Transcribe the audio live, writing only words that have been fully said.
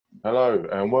Hello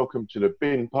and welcome to the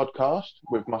Bin Podcast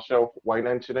with myself, Wayne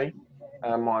Anthony,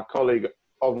 and my colleague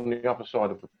on the other side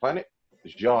of the planet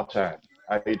is Jartan.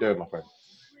 How you doing, my friend?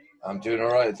 I'm doing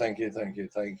all right, thank you.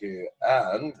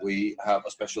 And we have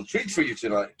a special treat for you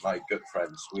tonight, my good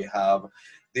friends. We have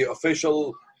the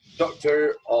official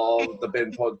doctor of the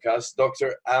Bin Podcast,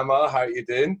 Dr. Amma. How are you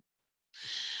doing?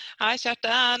 Hi,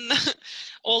 Kjartan.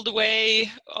 All the way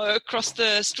across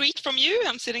the street from you.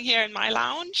 I'm sitting here in my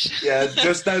lounge. Yeah,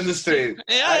 just down the street.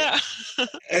 Yeah.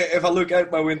 If I look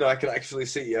out my window, I can actually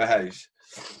see your house.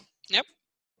 Yep.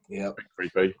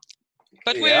 Creepy.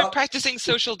 But we're practicing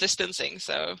social distancing,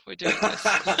 so we're doing this.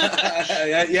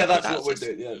 yeah, that's what we're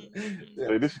doing. Yeah.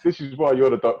 So this is why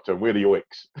you're the doctor, we're the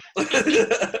oiks.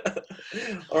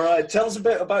 All right, tell us a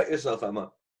bit about yourself,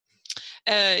 Emma.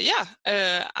 I'm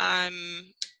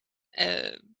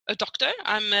a doctor.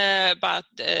 I'm about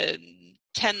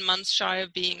 10 months shy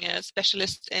of being a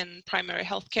specialist in primary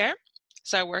healthcare.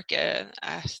 So I work as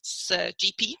a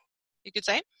GP, you could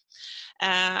say.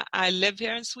 I live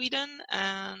here in Sweden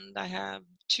and I have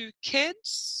 2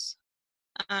 kids.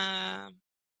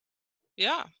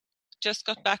 Just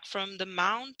got back from the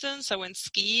mountains. I went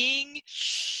skiing.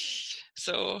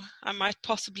 So I might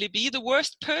possibly be the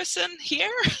worst person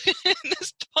here in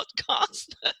this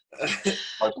podcast.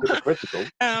 Critical.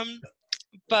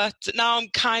 But now I'm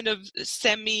kind of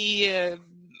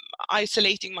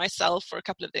isolating myself for a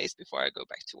couple of days before I go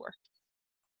back to work.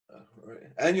 Right.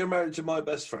 And you're married to my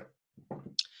best friend.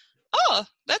 Oh,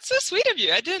 that's so sweet of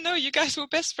you. I didn't know you guys were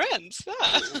best friends.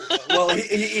 Well,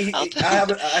 he's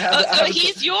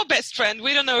your best friend.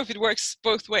 We don't know if it works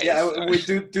both ways. Yeah, we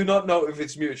do not know if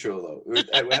it's mutual, though. We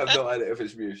have no idea if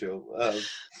it's mutual.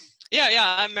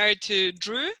 I'm married to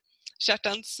Drew,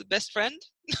 Kjartan's best friend.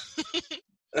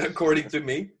 According to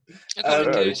me.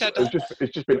 According to Kjartan.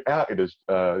 It's just been outed as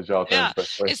Jartan's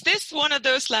best friend. Is this one of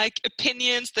those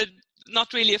opinions that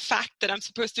not really a fact that I'm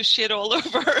supposed to shit all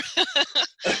over?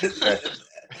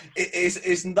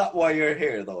 Isn't that why you're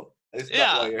here, though?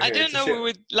 I didn't know we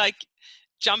would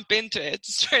jump into it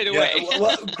straight away. Yeah,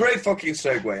 well, great fucking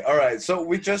segue. All right, so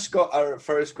we just got our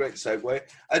first great segue.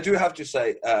 I do have to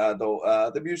say,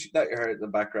 though, the music that you heard in the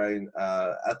background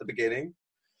at the beginning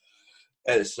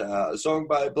is a song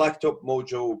by Blacktop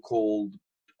Mojo called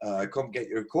 "Come Get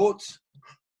Your Coat."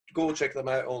 Go check them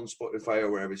out on Spotify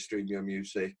or wherever you stream your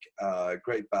music.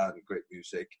 Great band, great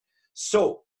music.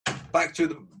 So, back to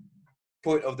the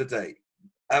point of the day.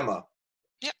 Emma,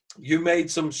 yep. You made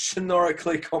some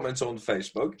snorkeling comments on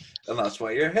Facebook, and that's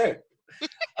why you're here.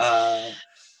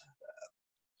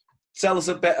 Tell us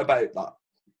a bit about that,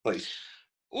 please.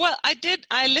 Well, I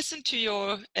listened to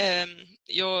your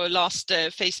last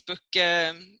Facebook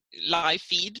live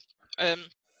feed,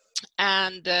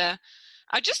 and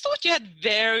I just thought you had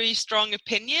very strong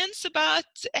opinions about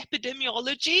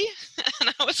epidemiology, and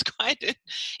I was quite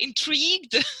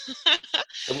intrigued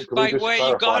by where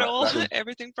you got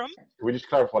everything from. Can we just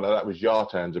clarify that was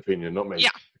Jartan's opinion, not me?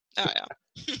 Yeah. Oh, yeah.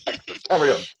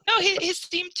 Carry on. No, he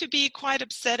seemed to be quite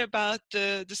upset about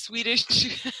the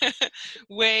Swedish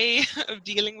way of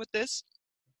dealing with this.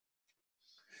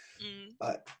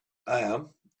 I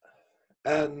am.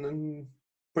 And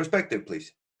perspective,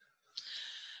 please.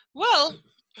 Well,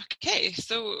 okay,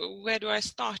 so where do I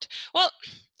start? Well,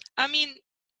 I mean,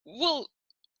 we'll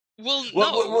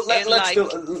know.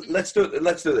 Let's do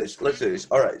this.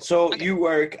 All right. So okay. You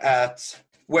work at,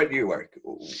 where do you work?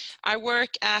 I work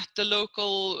at the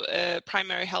local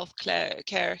primary health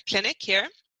care clinic here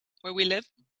where we live.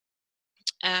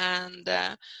 And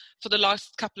for the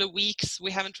last couple of weeks,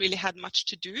 we haven't really had much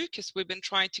to do because we've been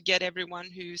trying to get everyone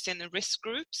who's in a risk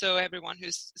group, so everyone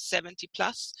who's 70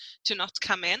 plus, to not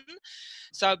come in.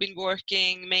 So I've been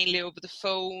working mainly over the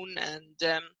phone and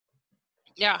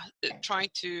trying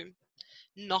to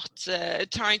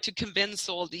convince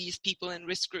all these people in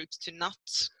risk groups to not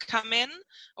come in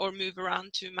or move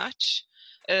around too much.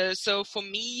 So for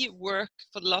me, work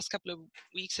for the last couple of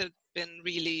weeks has been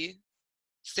really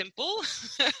simple,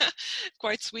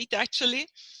 quite sweet actually,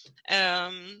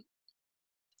 and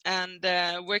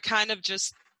we're kind of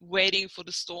just waiting for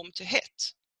the storm to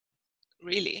hit,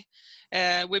 really.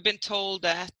 We've been told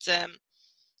that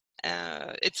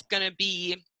it's going to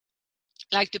be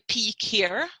like the peak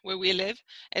here where we live.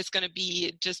 It's going to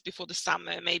be just before the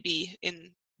summer, maybe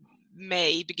in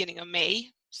May, beginning of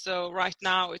May. So right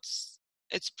now it's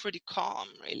pretty calm,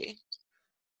 really.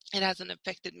 It hasn't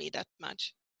affected me that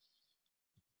much.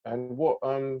 And what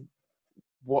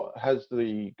has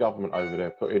the government over there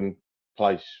put in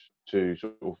place to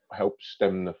sort of help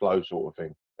stem the flow, sort of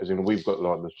thing? As in, we've got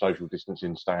the social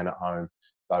distancing, staying at home,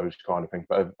 those kind of things.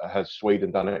 But has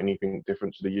Sweden done anything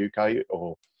different to the UK,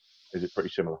 or? Is it pretty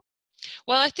similar?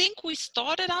 Well, I think we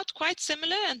started out quite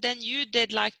similar, and then you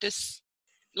did like this,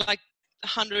 like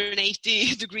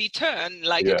 180-degree turn,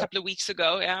 like a couple of weeks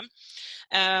ago. Yeah.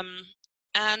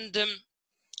 And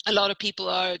a lot of people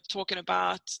are talking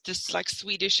about this like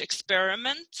Swedish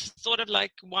experiment, sort of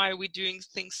like, why are we doing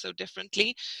things so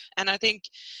differently? And I think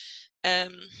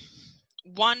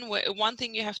one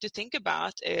thing you have to think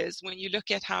about is when you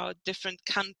look at how different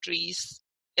countries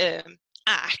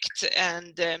act,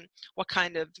 and what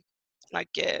kind of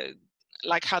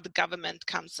like how the government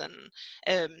comes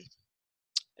and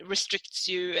restricts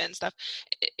you and stuff,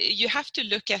 you have to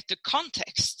look at the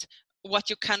context, what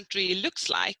your country looks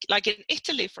like. Like in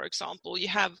Italy, for example, you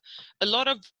have a lot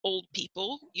of old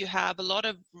people, you have a lot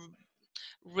of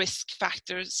risk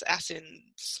factors, as in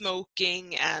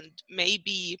smoking, and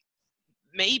maybe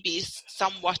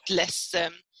somewhat less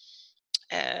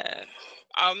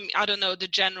I don't know, the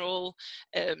general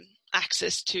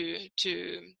access to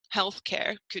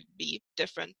healthcare could be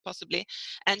different possibly,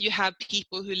 and you have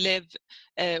people who live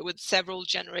with several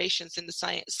generations in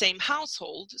the same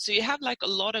household, so you have like a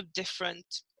lot of different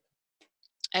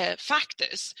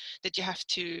factors that you have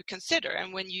to consider.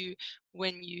 And when you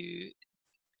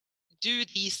do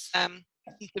these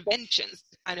interventions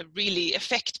kind of really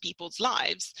affect people's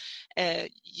lives,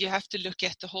 you have to look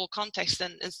at the whole context,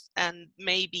 and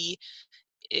maybe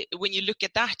when you look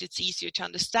at that, it's easier to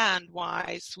understand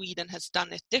why Sweden has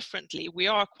done it differently. We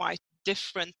are quite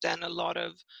different than a lot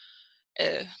of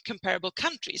comparable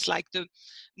countries. Like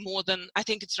I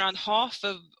think it's around half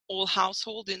of all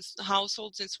households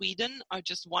in Sweden are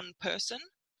just one person.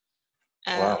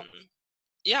 Wow.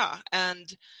 Yeah,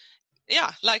 and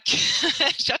yeah, like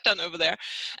shut down over there,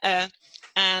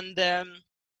 and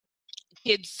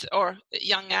kids or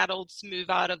young adults move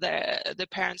out of their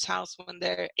parents' house when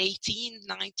they're 18,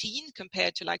 19,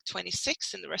 compared to like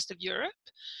 26 in the rest of Europe.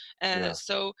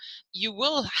 So you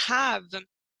will have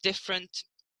different,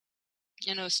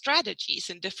 strategies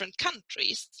in different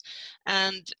countries.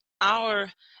 And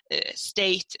our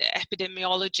state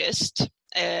epidemiologist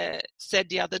said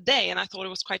the other day, and I thought it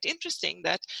was quite interesting,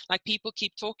 that like people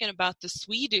keep talking about the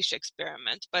Swedish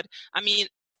experiment, but I mean,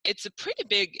 it's a pretty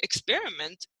big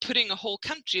experiment putting a whole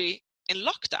country in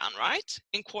lockdown, right?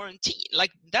 In quarantine. Like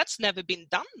that's never been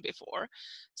done before.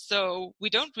 So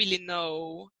we don't really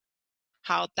know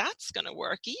how that's going to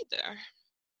work either.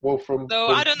 Well,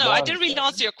 I don't know. I didn't really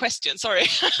answer your question. Sorry.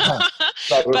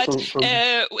 But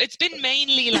it's been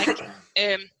mainly like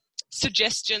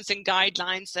suggestions and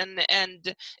guidelines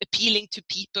and appealing to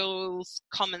people's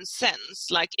common sense.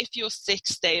 Like, if you're sick,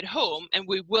 stay at home and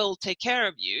we will take care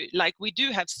of you. Like, we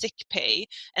do have sick pay,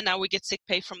 and now we get sick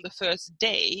pay from the first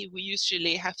day. We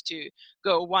usually have to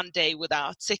go one day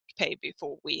without sick pay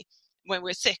when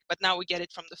we're sick, but now we get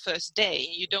it from the first day.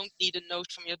 You don't need a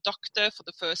note from your doctor for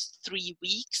the first 3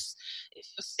 weeks if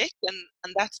you're sick,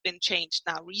 and that's been changed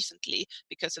now recently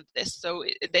because of this. So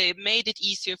they made it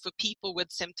easier for people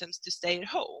with symptoms to stay at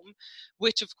home,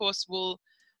 which of course will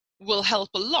help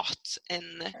a lot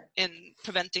in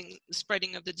preventing the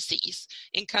spreading of the disease.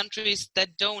 In countries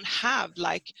that don't have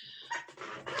like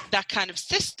that kind of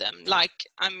system, like,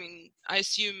 I mean, I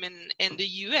assume in the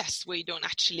US, where you don't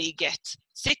actually get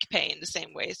sick pay in the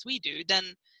same way as we do,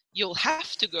 then you'll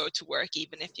have to go to work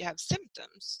even if you have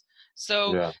symptoms.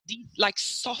 So these like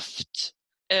soft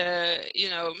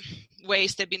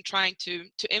ways they've been trying to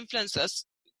influence us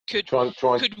could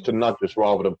to nudge us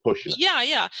rather than pushing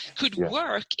it. Could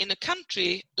work in a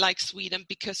country like Sweden,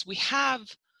 because we have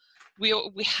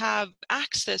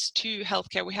access to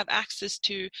healthcare, we have access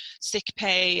to sick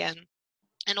pay and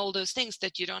all those things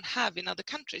that you don't have in other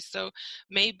countries. So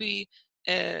maybe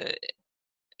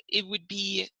it would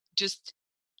be just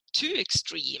too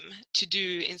extreme to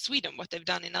do in Sweden what they've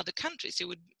done in other countries.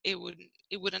 It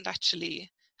wouldn't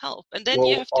actually help. And then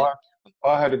you have to.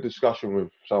 I had a discussion with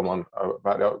someone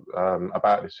about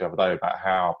this the other day, about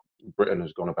how Britain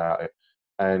has gone about it,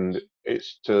 and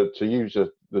it's to use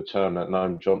the term that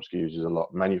Noam Chomsky uses a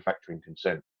lot, manufacturing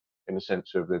consent, in the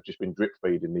sense of they've just been drip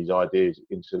feeding these ideas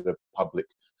into the public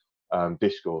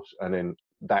discourse, and then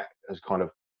that has kind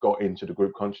of got into the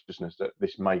group consciousness that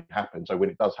this may happen. So when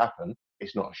it does happen,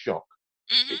 it's not a shock.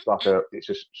 Mm-hmm. It's like it's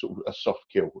just sort of a soft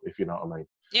kill, if you know what I mean.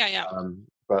 Yeah.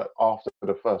 But after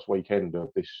the first weekend of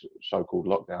this so-called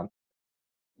lockdown,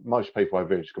 most people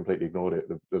over here just completely ignored it.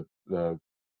 The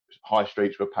high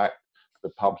streets were packed, the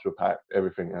pubs were packed,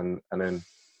 everything, and then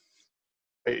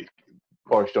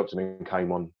Boris Johnson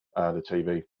came on the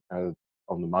TV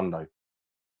on the Monday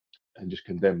and just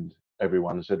condemned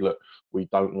everyone and said, look, we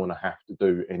don't want to have to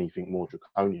do anything more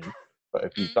draconian, but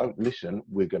if you don't listen,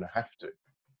 we're going to have to.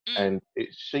 and it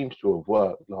seems to have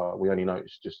worked. Like, we only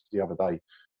noticed just the other day,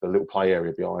 the little play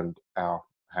area behind our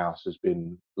house has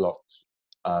been locked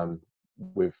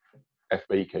with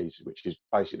FB keys, which is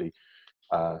basically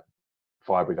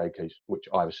fire brigade keys, which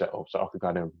I have a set of, so I could go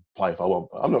in there and play if I want.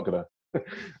 But I'm not gonna,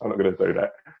 I'm not gonna do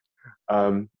that.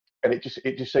 And it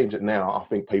just seems that now I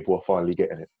think people are finally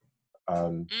getting it.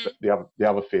 But the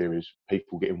other fear is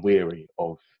people getting weary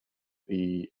of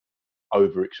the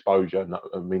overexposure.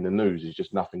 I mean, the news is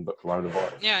just nothing but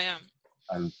coronavirus. Yeah.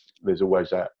 And there's always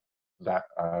that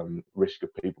risk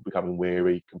of people becoming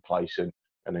weary, complacent,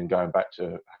 and then going back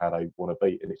to how they want to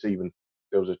be. And it's even,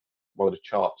 there was one of the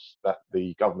charts that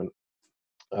the government,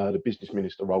 the business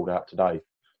minister rolled out today,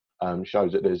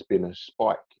 shows that there's been a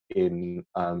spike in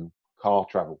car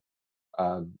travel,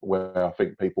 where I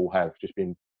think people have just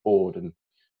been bored and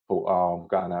thought, oh, I'm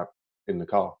going out in the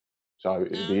car. So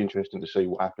it'd be interesting to see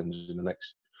what happens in the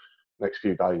next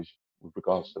few days with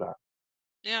regards to that.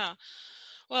 Yeah.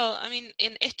 Well, I mean,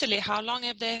 in Italy, how long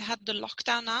have they had the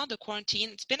lockdown now, the quarantine?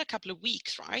 It's been a couple of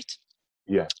weeks, right?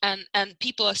 Yeah. And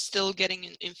people are still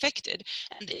getting infected.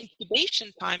 And the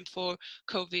incubation time for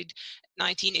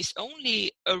COVID-19 is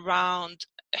only around,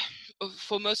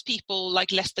 for most people,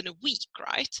 like less than a week,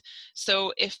 right?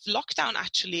 So if lockdown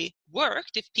actually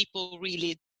worked, if people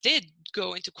really did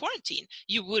go into quarantine,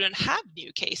 you wouldn't have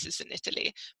new cases in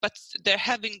Italy. But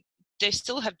they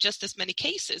still have just as many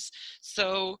cases.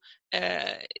 So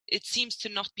it seems to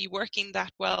not be working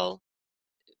that well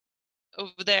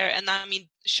over there. And I mean,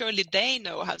 surely they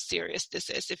know how serious this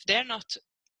is. If they're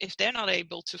not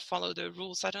able to follow the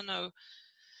rules, I don't know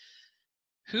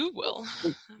who will.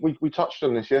 We touched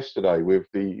on this yesterday with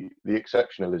the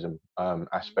exceptionalism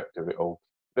aspect of it all.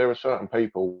 There are certain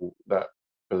people that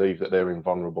believe that they're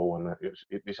invulnerable and that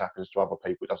this happens to other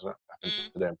people, it doesn't happen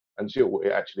to them, until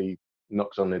it actually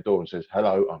knocks on their door and says,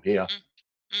 hello, I'm here.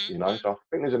 You know, so I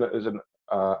think there's an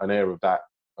air of that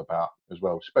about as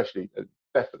well, especially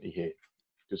definitely here,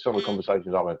 because some of the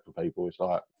conversations I've had with people, it's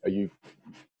like, you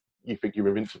think you're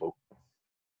invincible?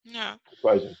 Yeah, it's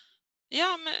crazy.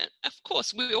 Yeah, of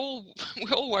course, we all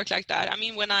work like that. I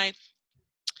mean, when I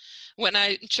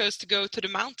chose to go to the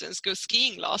mountains, go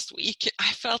skiing last week,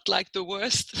 I felt like the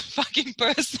worst fucking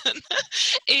person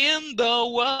in the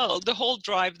world, the whole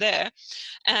drive there.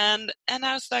 And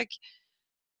I was like,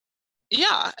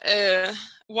 yeah,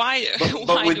 why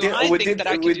we do I think that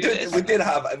I could do this?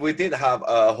 We did have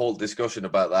a whole discussion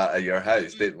about that at your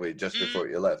house, didn't we? Just before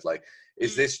you left, like,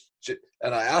 is this?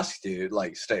 And I asked you,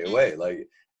 like, stay away, like.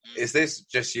 Is this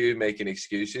just you making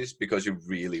excuses because you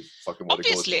really fucking want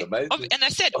to go to the mountains? And I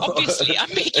said, obviously, I'm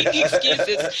making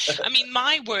excuses. I mean,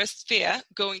 my worst fear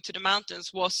going to the mountains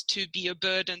was to be a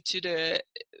burden to the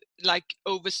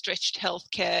overstretched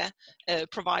healthcare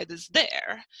providers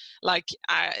there. Like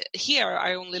here,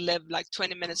 I only live like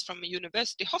 20 minutes from a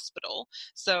university hospital.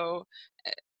 So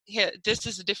here, this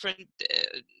is a different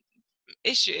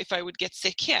issue if I would get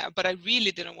sick here, but I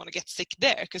really didn't want to get sick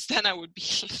there, because then I would be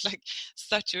like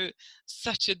such a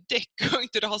dick going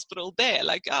to the hospital there,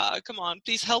 like, come on,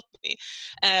 please help me.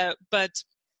 But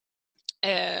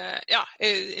yeah,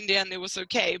 in the end it was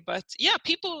okay. But yeah,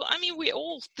 people, I mean, we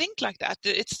all think like that.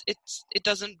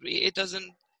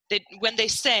 When they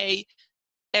say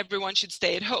everyone should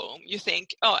stay at home, you think,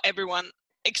 oh, everyone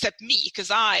except me, because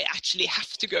I actually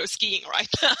have to go skiing right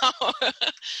now.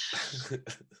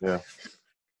 Yeah.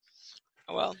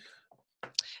 Well,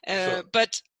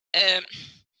 but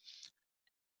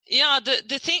yeah,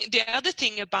 the other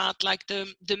thing about like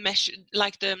the measure,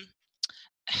 like the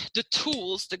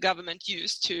tools the government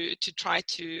used to try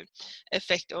to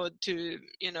affect or to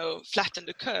flatten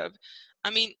the curve. I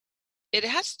mean, you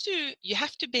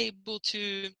have to be able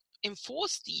to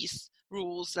enforce these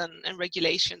rules and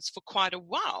regulations for quite a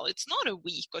while. It's not a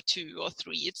week or 2 or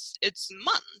 3, it's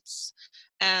months.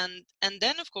 And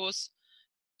then of course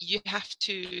they have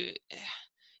to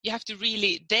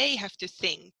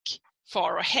think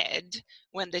far ahead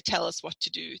when they tell us what to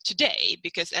do today,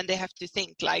 and they have to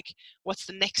think like, what's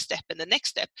the next step and the next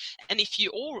step. And if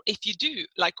you do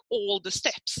like all the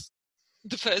steps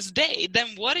the first day,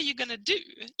 then what are you gonna do?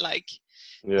 Like,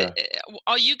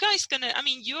 are you guys gonna, I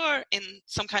mean, you're in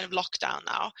some kind of lockdown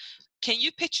now. Can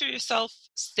you picture yourself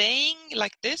staying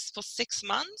like this for 6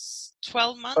 months,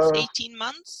 12 months, 18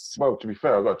 months? Well, to be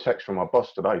fair, I got a text from my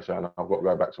boss today saying I've got to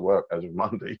go back to work as of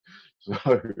Monday. So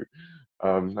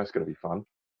that's going to be fun.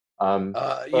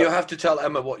 You have to tell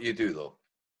Emma what you do, though.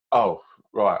 Oh,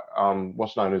 right.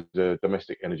 What's known as the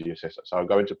domestic energy assessor. So I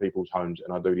go into people's homes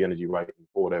and I do the energy rating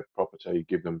for their property,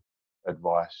 give them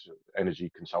advice,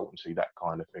 energy consultancy, that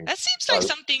kind of thing. That seems like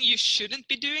something you shouldn't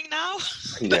be doing now.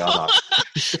 Yeah, I know.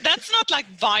 That's not like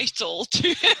vital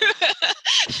to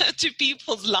to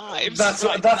people's lives. That's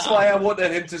why I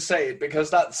wanted him to say it, because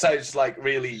that sounds like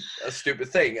really a stupid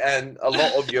thing. And a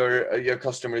lot of your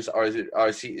customers are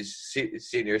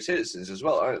senior citizens as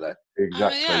well, aren't they?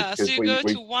 Exactly. Yeah, so you go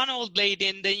to one old lady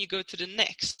and then you go to the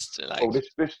next. Like... Well,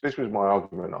 this was my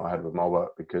argument I had with my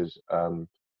work, because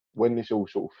when this all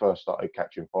sort of first started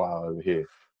catching fire over here,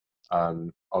 I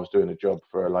was doing a job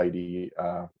for a lady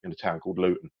in a town called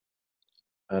Luton,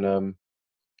 and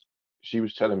she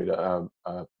was telling me that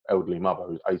her elderly mother,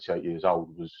 who's 88 years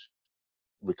old, was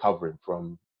recovering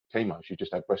from chemo. She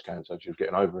just had breast cancer. She was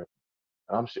getting over it.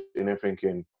 And I'm sitting there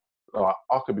thinking, like,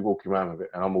 I could be walking around with it,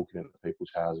 and I'm walking into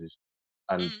people's houses.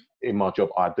 And in my job,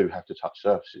 I do have to touch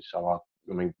surfaces. So,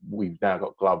 I mean, we've now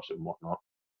got gloves and whatnot.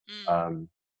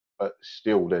 But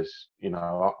still, there's,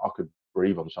 I could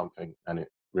breathe on something and it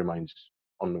remains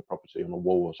on the property, on the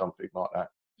wall or something like that.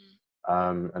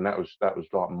 And that was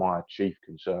like my chief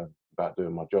concern about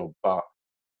doing my job. But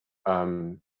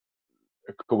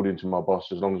according to my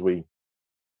boss, as long as we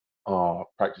are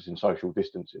practicing social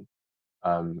distancing,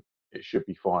 it should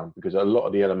be fine, because a lot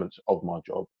of the elements of my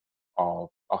job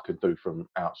I could do from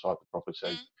outside the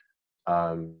property,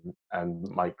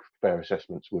 and make fair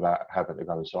assessments without having to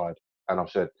go inside. And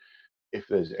I've said, if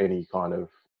there's any kind of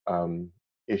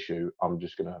issue, I'm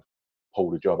just going to pull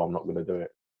the job. I'm not going to do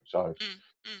it. So,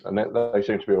 and they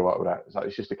seem to be all right with that.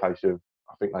 It's just a case of,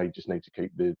 I think they just need to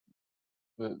keep the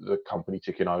company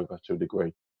ticking over to a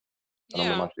degree. And I'm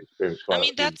the most experienced guy. I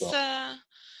mean, that's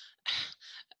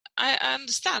I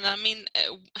understand. I mean,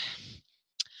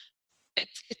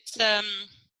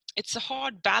 it's a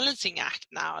hard balancing act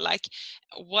now. Like,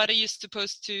 what are you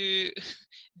supposed to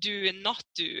do and not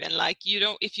do? And like,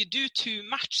 if you do too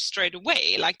much straight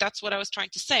away, like that's what I was trying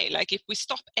to say. Like, if we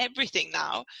stop everything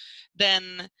now,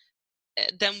 then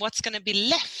what's going to be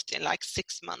left in like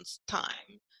 6 months'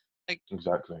 time? Like,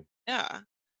 exactly. Yeah.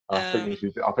 I think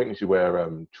this is where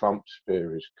Trump's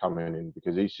fear is coming in,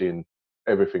 because he's seeing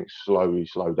everything slowly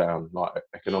slow down, like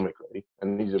economically,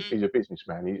 and he's a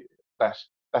businessman. That's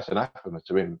anathema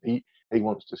to him. He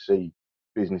wants to see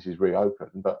businesses reopen,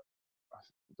 but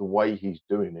the way he's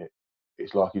doing it,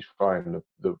 it's like he's throwing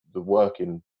the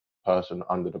working person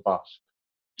under the bus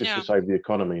just to save the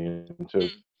economy and to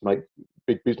make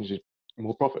big businesses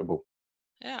more profitable.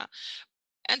 Yeah.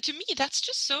 And to me, that's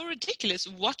just so ridiculous.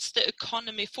 What's the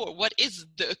economy for? What is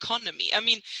the economy? I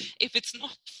mean, if it's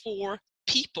not for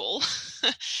people,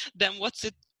 then what's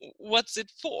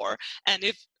it for? And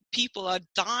if people are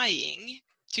dying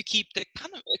to keep the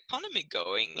economy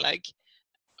going, like,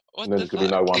 what the fuck? There's going to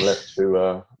be no one left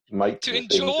to make to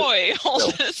enjoy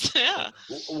all this. Yeah.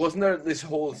 Wasn't there this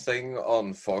whole thing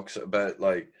on Fox about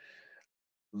like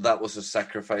that was a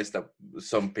sacrifice that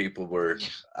some people were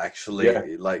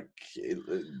actually like,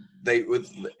 they would,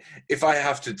 if I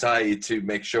have to die to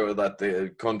make sure that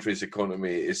the country's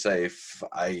economy is safe,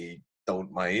 I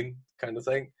don't mind, kind of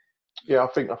thing? Yeah, I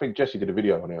think Jesse did a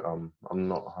video on it. I'm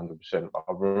not 100%, but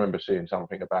I remember seeing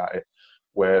something about it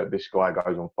where this guy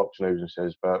goes on Fox News and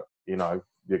says, but the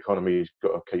economy's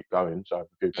got to keep going. So if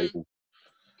a few people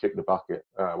kick the bucket,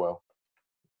 well.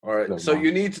 All right. So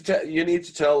you need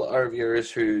to tell our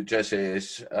viewers who Jesse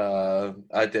is.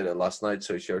 I did it last night,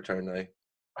 so it's your turn now.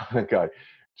 Okay.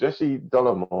 Jesse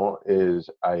Dollemore is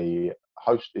a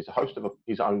host of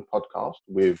his own podcast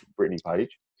with Brittany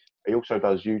Page. He also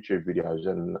does YouTube videos,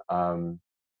 and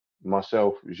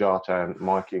myself, Jartan,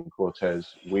 Mikey, and Cortez,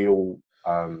 we all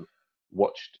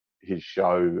watched his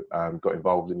show, got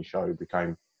involved in the show,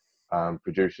 became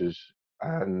producers,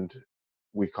 and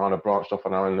we kind of branched off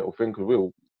on our own little thing, because we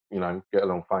all, get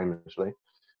along famously,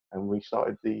 and we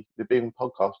started the Being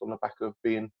podcast on the back of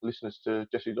being listeners to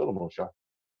Jesse Dollemore show.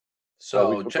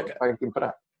 So check it. Thank him for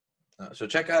that. So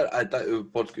check out I Doubt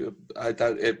It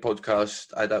podcast,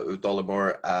 I Doubt It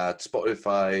Dollemore at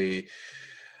Spotify,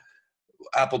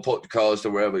 Apple Podcast,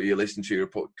 or wherever you listen to your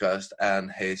podcast,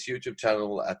 and his YouTube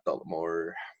channel at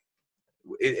Dollemore.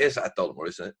 It is at Dollemore,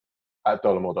 isn't it? At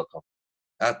Dollemore.com.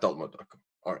 At Dollemore.com.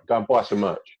 All right. Go and buy some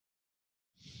merch.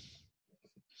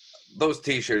 Those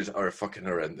t-shirts are fucking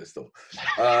horrendous, though.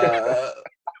 I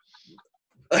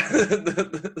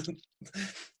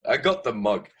got the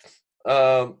mug.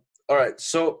 All right,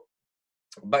 so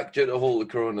back to the whole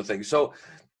Corona thing. So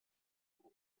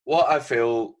what I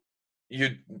feel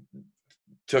you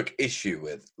took issue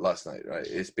with last night, right,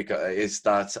 is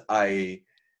that I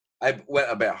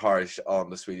went a bit harsh on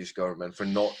the Swedish government for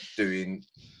not doing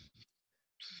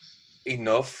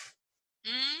enough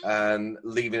and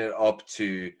leaving it up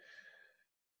to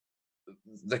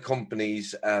the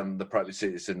companies and the private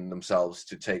citizen themselves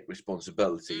to take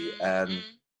responsibility. And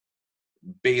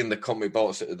being the company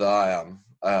boss that I am,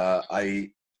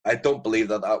 I don't believe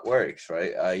that works,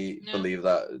 right? I believe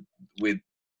that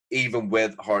even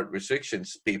with hard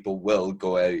restrictions, people will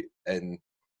go out and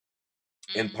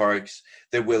in parks,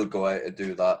 they will go out and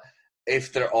do that.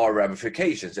 If there are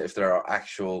ramifications, if there are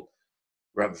actual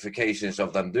ramifications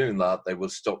of them doing that, they will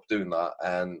stop doing that.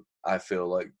 And I feel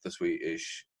like the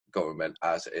Swedish government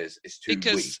as it is too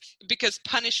weak. Because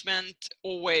punishment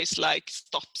always like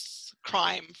stops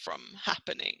crime from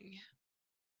happening.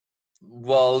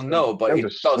 Well, no, but it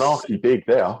does. Snarky dig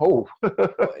there. Oh,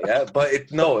 yeah,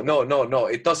 but no,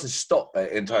 it doesn't stop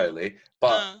it entirely.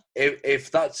 But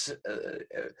if that's,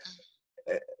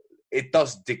 it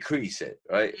does decrease it,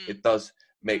 right? It does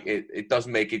make it. It does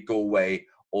make it go away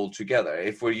altogether.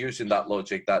 If we're using that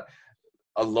logic that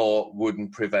a law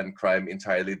wouldn't prevent crime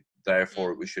entirely,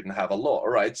 therefore we shouldn't have a law. All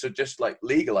right, so just like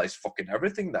legalize fucking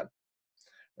everything then,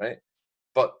 right?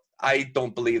 But I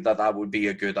don't believe that would be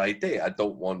a good idea. I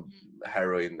don't want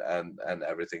heroin and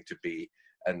everything to be,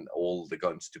 and all the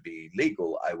guns to be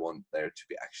legal. I want there to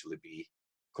be actually be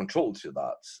control to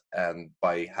that. And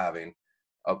by having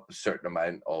a certain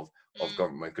amount of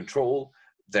government control,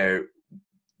 there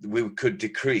we could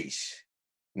decrease,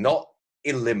 not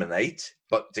eliminate,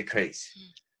 but decrease.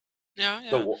 Yeah.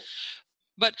 So,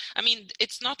 but I mean,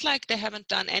 it's not like they haven't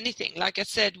done anything. Like I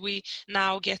said, we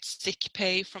now get sick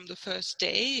pay from the first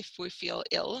day if we feel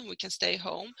ill and we can stay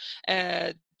home.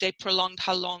 They prolonged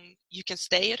how long you can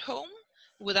stay at home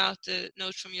without a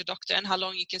note from your doctor, and how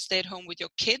long you can stay at home with your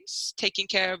kids, taking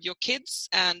care of your kids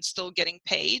and still getting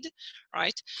paid,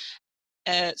 right?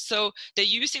 So they're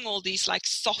using all these like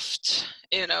soft,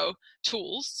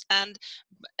 tools. And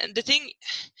the thing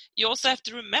you also have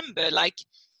to remember, like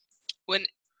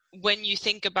when you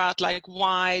think about like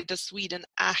why does Sweden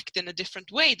act in a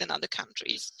different way than other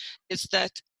countries, is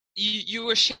that you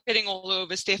were shitting all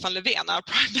over Stefan Löfven, our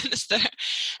prime minister,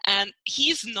 and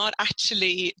he's not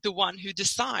actually the one who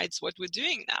decides what we're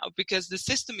doing now, because the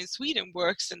system in Sweden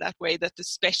works in that way that the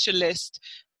specialist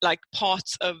like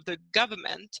parts of the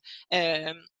government,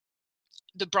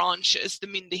 the branches, the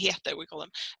myndigheter we call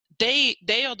them,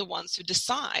 they are the ones who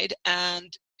decide,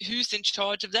 and who's in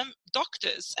charge of them?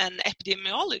 Doctors and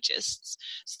epidemiologists.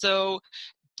 So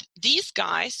these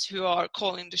guys who are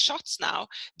calling the shots now,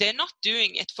 they're not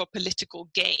doing it for political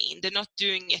gain. They're not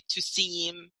doing it to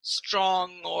seem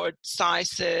strong or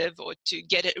decisive or to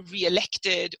get it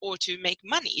re-elected or to make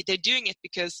money. They're doing it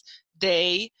because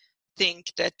they think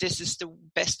that this is the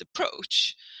best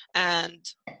approach. And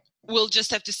we'll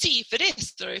just have to see if it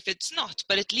is or if it's not.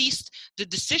 But at least the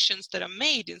decisions that are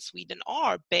made in Sweden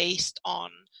are based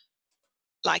on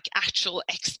like actual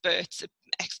expert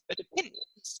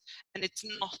opinions. And it's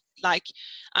not like,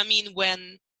 I mean,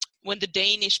 when the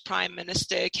Danish prime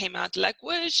minister came out like,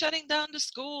 we're shutting down the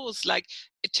schools, like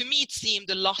to me it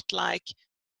seemed a lot like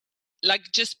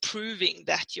just proving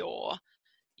that you're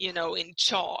in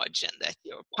charge and that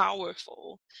you're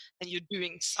powerful and you're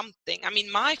doing something. I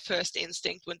mean, my first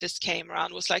instinct when this came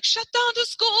around was like, shut down the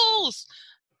schools.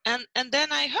 And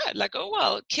then I heard like, oh,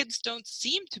 well, kids don't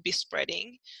seem to be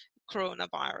spreading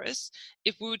coronavirus.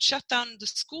 If we would shut down the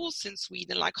schools in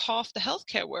Sweden, like half the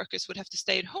healthcare workers would have to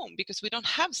stay at home, because we don't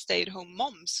have stay-at-home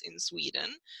moms in Sweden.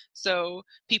 So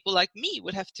people like me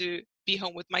would have to be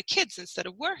home with my kids instead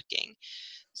of working.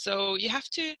 So you have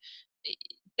to...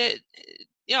 there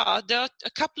are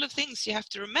a couple of things you have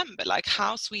to remember, like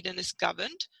how Sweden is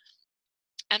governed.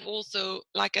 And also,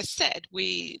 like I said,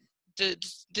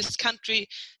 this country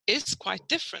is quite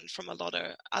different from a lot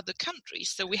of other countries.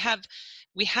 So we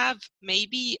have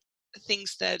maybe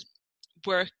things that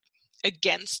work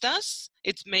against us.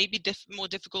 It's maybe more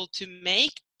difficult to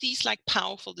make these like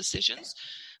powerful decisions,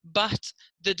 but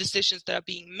the decisions that are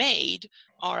being made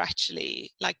are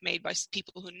actually like made by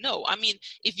people who know. I mean,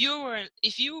 if you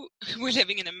were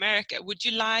living in America, would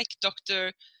you like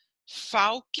Dr.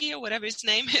 Fauci or whatever his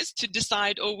name is to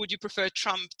decide, or would you prefer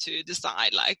Trump to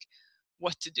decide like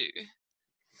what to do?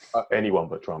 Anyone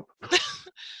but Trump.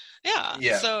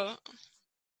 Yeah. So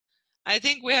I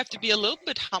think we have to be a little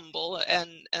bit humble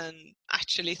and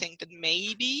actually think that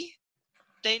maybe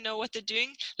they know what they're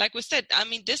doing. Like we said, I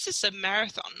mean, this is a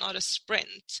marathon, not a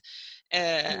sprint.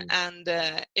 And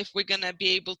if we're going to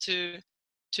be able to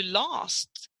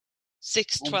last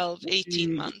 6, 12,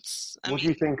 18 months. What do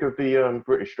you think of the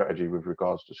British strategy with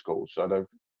regards to schools? So they've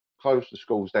closed the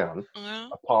schools down,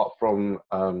 apart from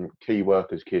key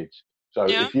workers' kids. So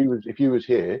if you was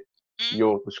here,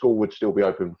 the school would still be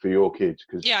open for your kids,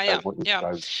 because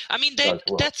I mean,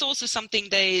 that's also something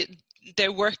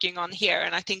they're working on here,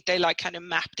 and I think they like kind of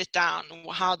mapped it down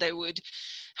how they would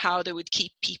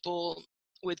keep people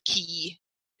with key.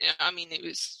 I mean, it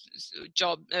was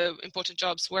important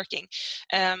jobs working.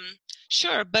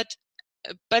 Sure, but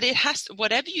it has,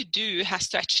 whatever you do has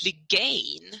to actually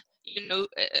gain,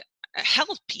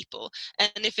 help people.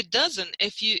 And if it doesn't,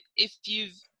 if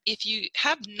you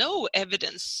have no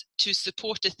evidence to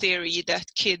support the theory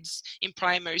that kids in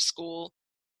primary school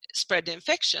spread the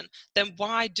infection, then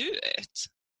why do it?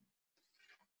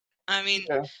 I mean,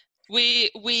 Yeah.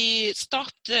 we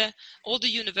stopped all the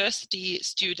university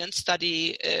students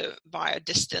study via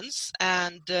distance,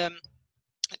 and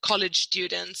college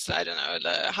students, I don't know,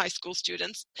 the high school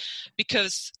students,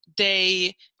 because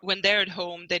when they're at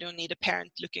home, they don't need a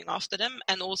parent looking after them,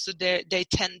 and also they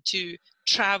tend to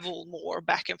travel more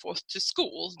back and forth to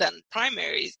school than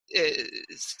primary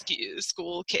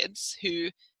school kids who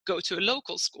go to a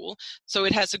local school. So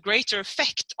it has a greater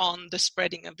effect on the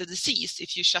spreading of the disease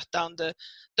if you shut down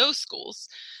those schools.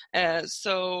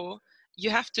 So you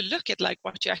have to look at like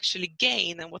what you actually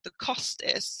gain and what the cost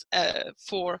is,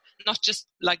 for not just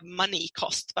like money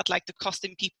cost, but like the cost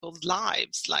in people's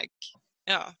lives. Like,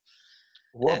 yeah.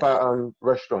 What about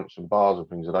restaurants and bars and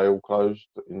things? Are they all closed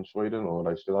in Sweden, or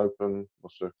are they still open?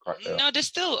 What's the crack there? No, they're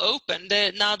still open.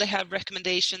 Now they have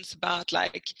recommendations about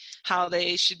like how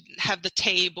they should have the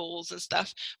tables and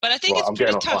stuff. But I think Right, it's I'm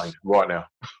pretty getting on a tough. plane right now.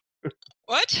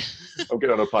 What? I'm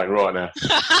getting on a plane right now.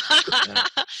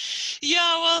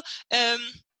 Yeah, well,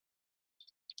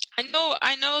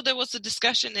 I know there was a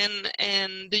discussion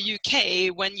in the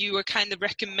UK when you were kind of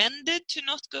recommended to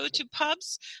not go to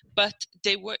pubs, but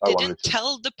they didn't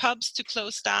tell the pubs to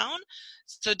close down,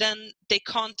 so then they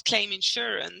can't claim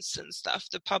insurance and stuff,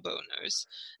 the pub owners.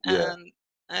 Yeah.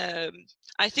 And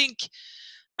I think,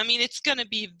 I mean, it's going to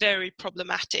be very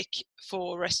problematic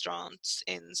for restaurants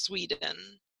in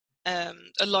Sweden.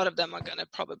 A lot of them are going to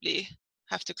probably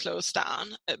have to close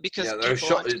down because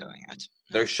people aren't going out.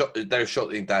 They're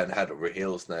shutting down head over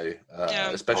heels now,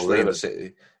 especially in the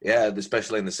city. Yeah,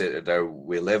 especially in the city that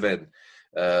we live in.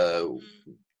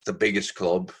 The biggest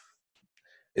club,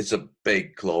 it's a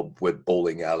big club with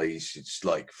bowling alleys. It's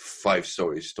like 5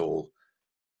 stories tall.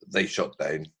 They shut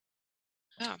down.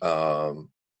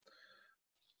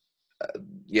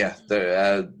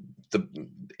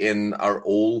 In our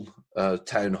old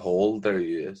town hall,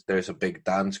 there's a big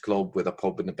dance club with a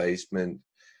pub in the basement.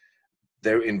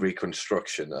 They're in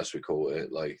reconstruction, as we call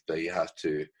it. Like, they have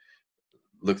to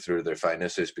look through their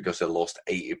finances because they lost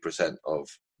 80% of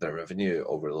their revenue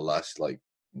over the last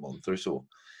month or so.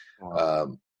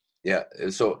 Wow.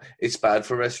 So it's bad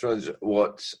for restaurants.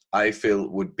 What I feel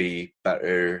would be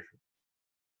better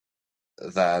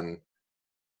than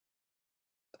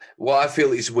what I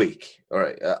feel is weak. All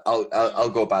right, I'll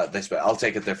go about it this way. I'll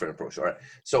take a different approach. All right.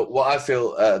 So what I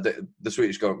feel the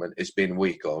Swedish government is being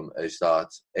weak on is that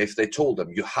if they told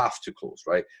them you have to close,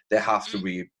 right, they have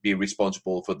to be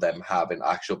responsible for them having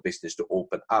actual business to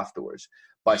open afterwards.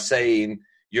 By saying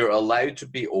you're allowed to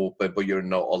be open, but you're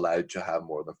not allowed to have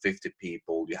more than 50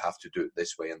 people. You have to do it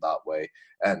this way and that way,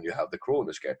 and you have the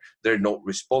Corona scare. They're not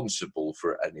responsible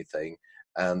for anything.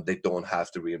 And they don't have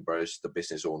to reimburse the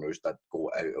business owners that go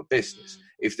out of business.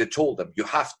 If they told them you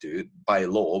have to, by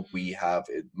law, we have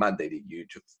mandated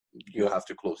you have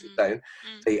to close it down.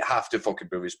 They have to fucking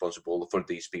be responsible for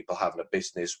these people having a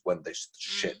business when this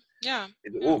shit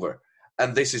is over.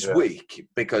 And this is weak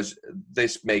because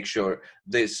this makes sure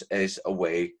this is a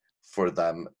way for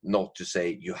them not to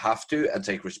say you have to and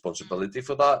take responsibility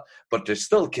for that, but they're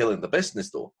still killing the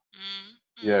business though.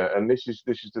 Yeah, and this is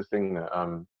the thing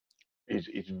that is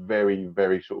very,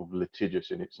 very sort of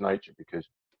litigious in its nature, because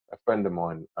a friend of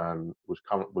mine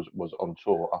was on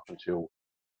tour up until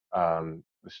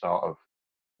the start of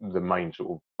the main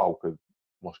sort of bulk of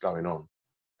what's going on,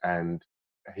 and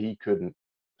he couldn't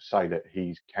say that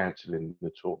he's cancelling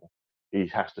the tour. He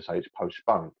has to say it's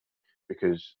postponed,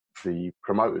 because the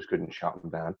promoters couldn't shut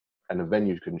them down and the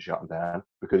venues couldn't shut them down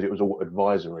because it was all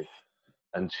advisory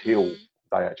until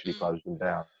they actually closed them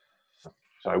down.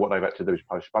 So what they've had to do is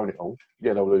postpone it all.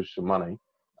 Yeah, they'll lose some money,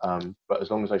 but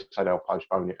as long as they say they'll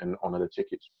postpone it and honour the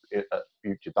tickets at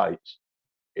future dates,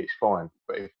 it's fine.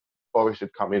 But if Boris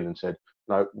had come in and said,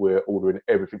 no, we're ordering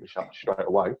everything to shut straight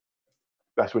away,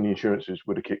 that's when the insurances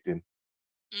would have kicked in.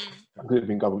 It could have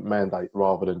been government mandate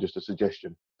rather than just a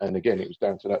suggestion. And again, it was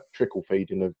down to that trickle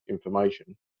feeding of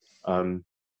information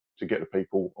to get the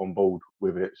people on board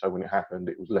with it. So when it happened,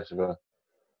 it was less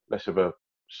of a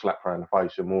slap her in the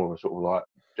face and more of a sort of like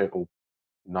gentle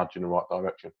nudge in the right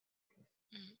direction.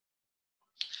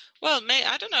 Well,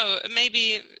 I don't know.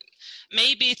 Maybe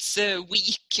it's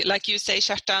weak, like you say,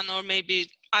 Kjartan, or maybe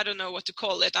I don't know what to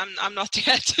call it. I'm not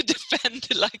here to defend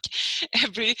like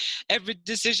every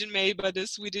decision made by the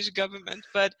Swedish government,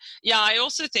 but yeah, I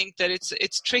also think that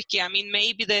it's tricky. I mean,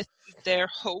 maybe their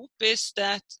hope is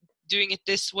that doing it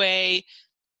this way,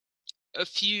 a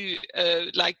few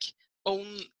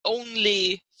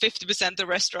only 50% of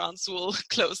restaurants will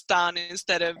close down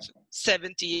instead of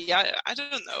 70. I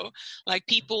don't know. Like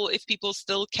if people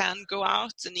still can go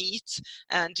out and eat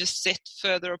and just sit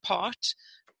further apart,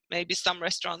 maybe some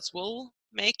restaurants will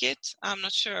make it. I'm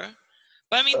not sure.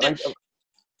 But I mean,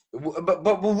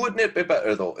 but wouldn't it be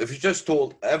better though if you just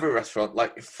told every restaurant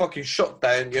like fucking shut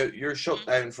down? You're shut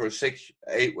down for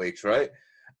 6-8 weeks, right?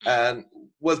 And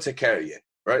we'll take care of you.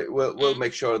 Right, we'll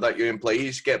make sure that your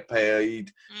employees get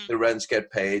paid, the rents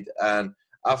get paid, and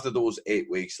after those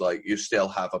 8 weeks, like you still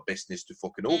have a business to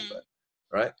fucking open,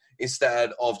 right?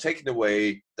 Instead of taking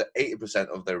away the 80%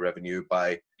 of their revenue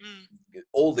by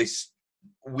all these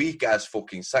weak ass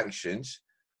fucking sanctions,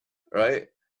 right?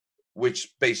 Which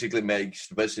basically makes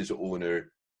the business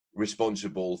owner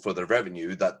responsible for the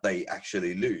revenue that they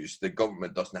actually lose. The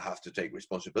government doesn't have to take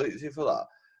responsibility for that.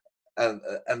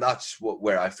 And that's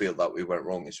where I feel that we went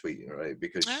wrong in Sweden, right?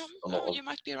 Because you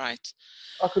might be right.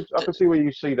 I could see where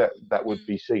you see that would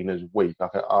be seen as weak.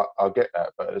 I get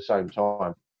that, but at the same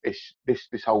time, it's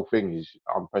this whole thing is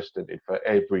unprecedented for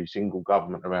every single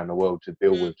government around the world to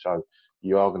deal with. So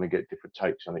you are going to get different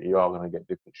takes on it. You are going to get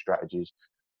different strategies,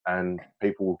 and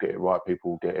people will get it right,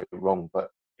 people will get it wrong.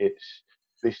 But it's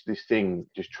this thing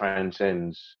just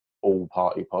transcends all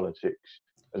party politics.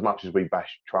 As much as we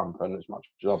bash Trump and as much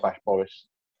as I bash Boris,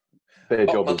 their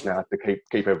job is now to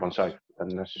keep everyone safe.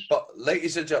 And that's... But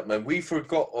ladies and gentlemen, we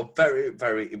forgot a very,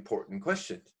 very important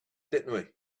question, didn't we?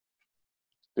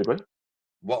 Did we?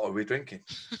 What are we drinking?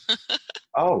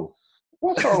 Oh,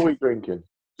 what are we drinking?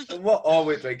 What are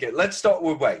we drinking? Let's start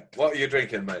with Wayne. What are you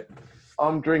drinking, mate?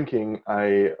 I'm drinking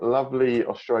a lovely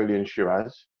Australian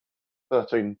Shiraz,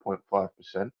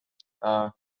 13.5%.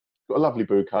 Got a lovely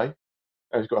bouquet.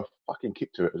 And it's got a fucking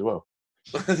kick to it as well.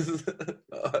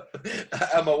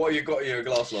 Emma, what you got in your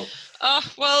glass,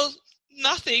 love? Well,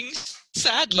 nothing,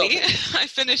 sadly. I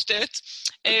finished it.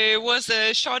 It was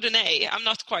a Chardonnay. I'm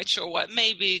not quite sure what.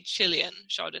 Maybe Chilean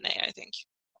Chardonnay, I think.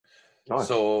 Nice.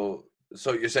 So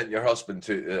you sent your husband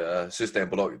to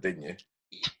Systembolaget, didn't you?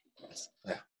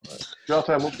 Yeah.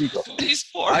 Jonathan, what have you got? These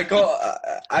four. I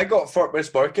got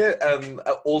Farmers Market, and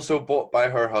also bought by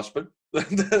her husband.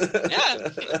 Yeah.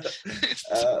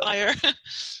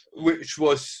 Which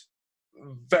was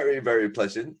very, very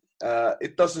pleasant.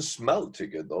 It doesn't smell too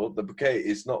good though. The bouquet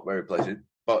is not very pleasant,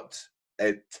 but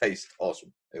it tastes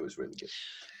awesome. It was really good.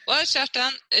 Well,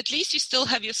 Kjartan, at least you still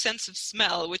have your sense of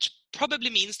smell, which probably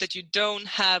means that you don't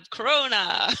have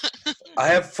corona. I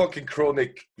have fucking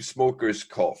chronic smoker's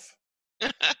cough.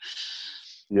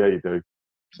 Yeah, you do.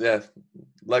 Yeah,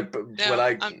 like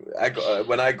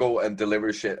when I go and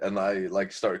deliver shit and I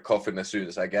like start coughing as soon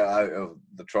as I get out of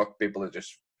the truck, people are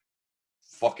just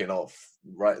fucking off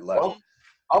right and left. Well,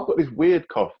 I've got this weird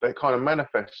cough that kind of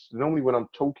manifests normally when I'm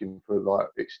talking for like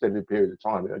extended periods of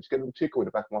time. I just get a little tickle in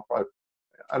the back of my throat,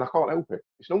 and I can't help it.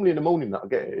 It's normally in the morning that I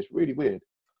get it. It's really weird,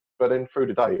 but then through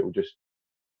the day it will just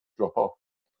drop off.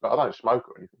 But I don't smoke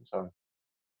or anything, so.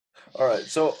 All right,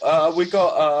 so we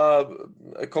got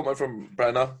a comment from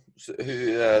Brenna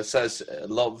who says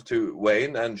love to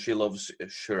Wayne and she loves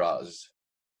Shiraz.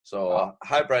 So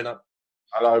hi, Brenna.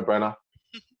 Hello, Brenna.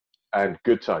 And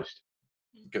good taste.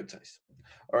 Good taste.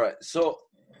 All right, so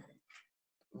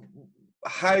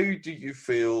how do you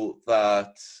feel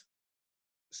that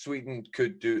Sweden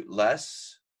could do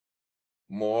less,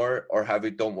 more, or have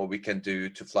we done what we can do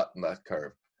to flatten that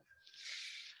curve?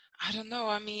 I don't know.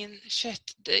 I mean,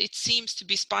 shit, it seems to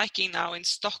be spiking now in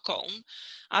Stockholm.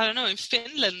 I don't know. In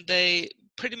Finland, they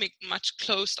pretty much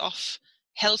closed off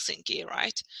Helsinki,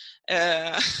 right?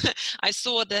 I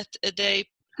saw that they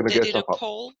did a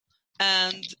poll,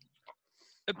 and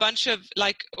a bunch of,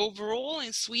 like, overall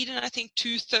in Sweden, I think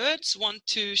 2/3 want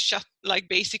to shut, like,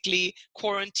 basically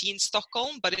quarantine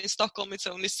Stockholm, but in Stockholm it's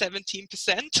only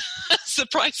 17%,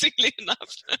 surprisingly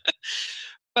enough.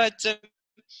 But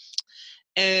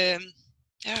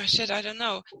I don't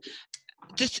know.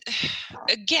 This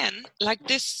again, like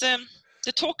this,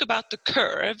 the talk about the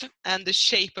curve and the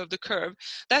shape of the curve,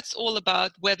 that's all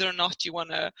about whether or not you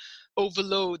want to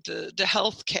overload the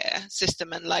healthcare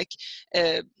system and like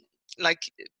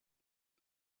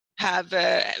have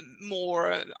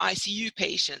more ICU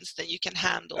patients than you can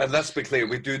handle. And let's be clear,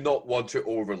 we do not want to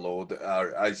overload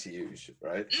our ICUs,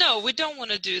 right? No, we don't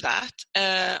want to do that,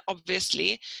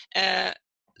 obviously.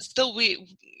 Still,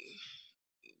 we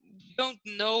don't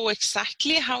know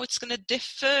exactly how it's going to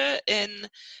differ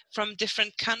from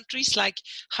different countries, like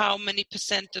how many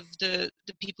 % of the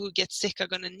people who get sick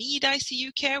are going to need ICU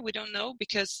care. We don't know,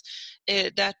 because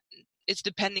that is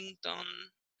depending on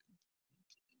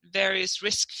various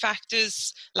risk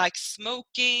factors like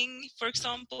smoking, for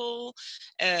example.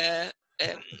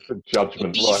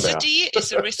 Judgment Obesity right now.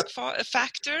 is a risk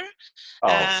factor,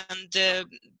 and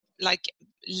like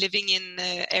living in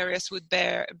areas with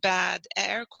bad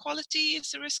air quality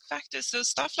is a risk factor. So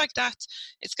stuff like that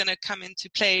is going to come into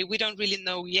play. We don't really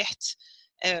know yet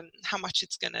how much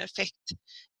it's going to affect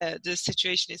the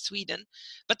situation in Sweden.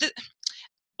 But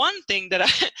one thing that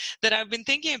I've been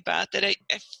thinking about that I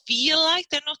feel like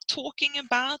they're not talking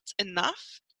about enough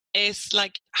is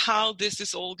like how this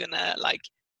is all gonna like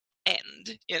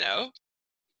end, you know?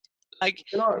 Like,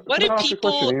 what do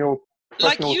people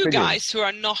like you guys who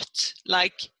are not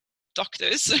like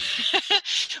doctors?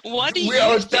 What do you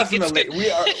think it's gonna...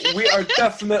 we are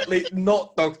definitely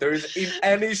not doctors in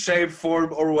any shape,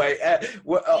 form, or way.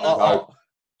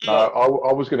 No,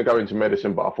 I was going to go into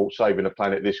medicine, but I thought saving the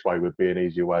planet this way would be an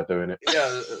easier way of doing it.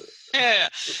 Yeah.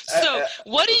 So,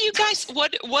 what do you guys?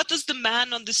 What does the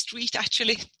man on the street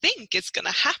actually think is going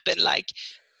to happen? Like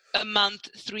a month,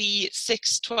 3,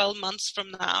 6, 12 months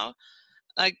from now?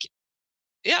 Like,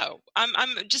 yeah, I'm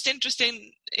just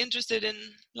interested in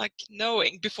like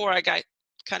knowing before I kind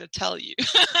of tell you.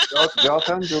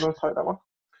 Jonathan, do you want to take that one?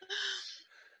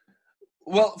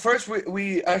 Well, first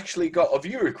we actually got a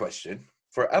viewer question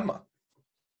for Emma.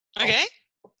 Okay.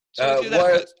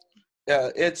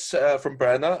 It's from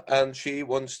Brenna, and she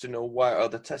wants to know, why are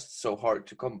the tests so hard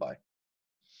to come by?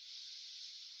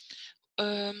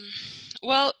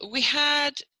 Well, we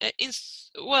had is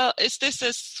this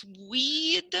a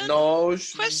Sweden? No,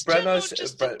 question,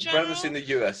 Brenna's in the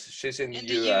US. She's in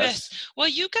the US. Well,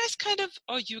 you guys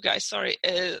sorry,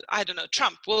 I don't know.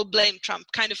 Trump, we'll blame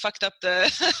Trump. Kind of fucked up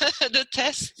the the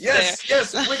test. Yes,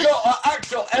 we got our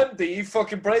actual MD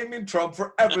fucking blaming Trump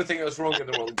for everything that's wrong in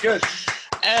the world. Good.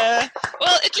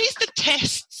 Well, at least the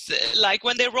tests, like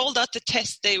when they rolled out the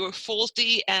tests, they were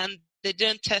faulty and they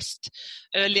didn't test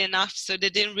early enough, so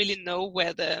they didn't really know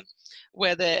where the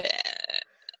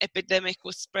epidemic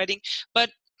was spreading. But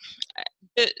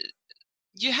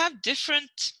you have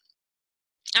different.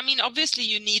 I mean, obviously,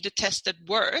 you need a test that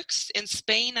works. In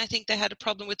Spain, I think they had a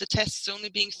problem with the tests only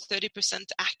being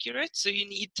 30% accurate. So you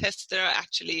need tests that are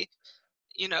actually,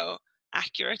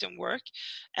 accurate and work.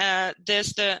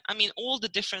 There's all the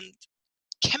different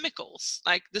chemicals,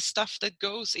 like the stuff that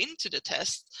goes into the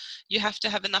test. You have to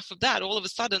have enough of that. All of a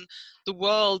sudden, the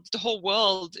whole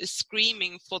world is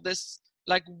screaming for this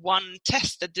like one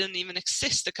test that didn't even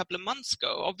exist a couple of months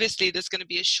ago. Obviously, there's going to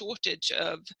be a shortage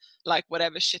of like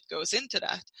whatever shit goes into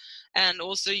that. And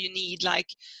also you need like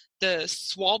the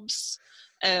swabs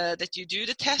that you do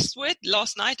the test with.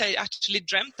 Last night, I actually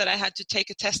dreamt that I had to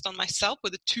take a test on myself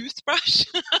with a toothbrush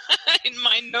in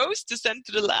my nose to send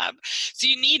to the lab. So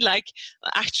you need like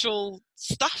actual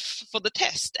stuff for the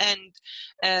test and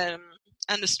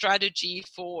the strategy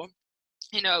for,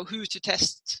 who to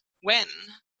test when,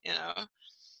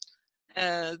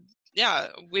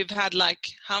 we've had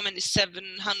like how many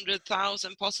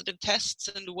 700,000 positive tests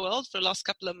in the world for the last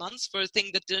couple of months for a thing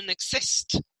that didn't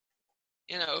exist.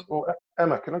 Well,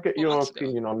 Emma, can I get your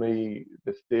opinion on the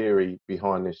theory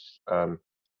behind this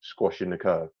squashing the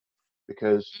curve?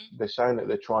 Because they're saying that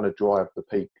they're trying to drive the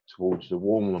peak towards the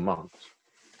warmer months.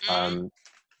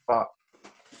 But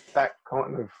that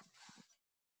kind of,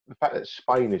 the fact that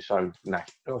Spain is so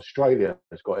Australia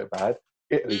has got it bad,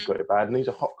 Italy's got it bad, and these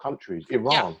are hot countries.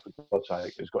 Iran, for God's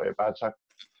sake, has got it bad. So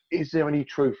is there any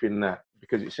truth in that?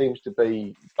 Because it seems to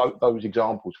be those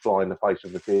examples fly in the face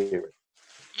of the theory.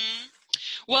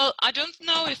 Well, I don't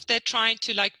know if they're trying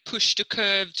to like push the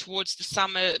curve towards the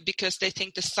summer because they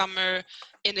think the summer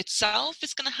in itself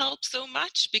is going to help so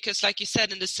much. Because like you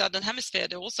said, in the Southern Hemisphere,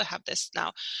 they also have this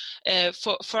now.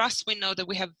 For us, we know that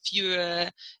we have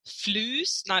fewer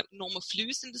flus, like normal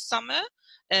flus in the summer,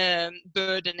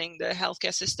 burdening the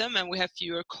healthcare system. And we have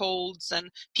fewer colds and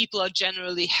people are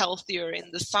generally healthier in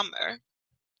the summer.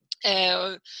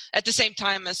 At the same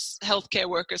time as healthcare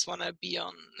workers want to be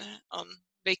on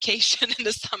vacation in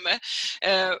the summer,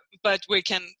 but we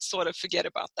can sort of forget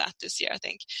about that this year, I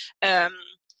think.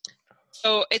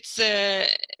 So it's the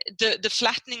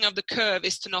flattening of the curve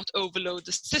is to not overload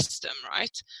the system,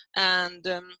 right? And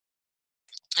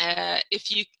if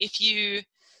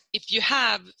you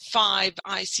have 5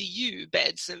 ICU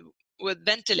beds with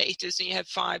ventilators and you have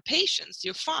 5 patients,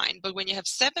 you're fine. But when you have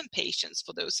 7 patients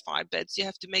for those 5 beds, you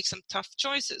have to make some tough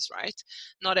choices, right?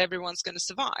 Not everyone's going to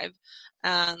survive.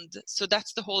 And so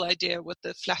that's the whole idea with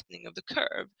the flattening of the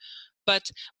curve.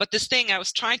 But this thing I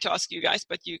was trying to ask you guys,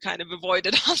 but you kind of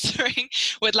avoided answering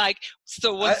with like,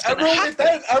 so what's going to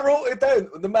happen? I wrote it down.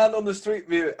 The man on the street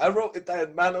view. I wrote it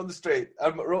down. Man on the street. I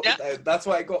wrote it down. That's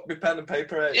why I got my pen and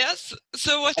paper out. Yes.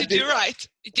 So what did you write?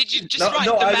 Did you just write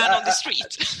the man on the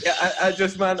street? Yeah, I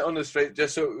just man on the street,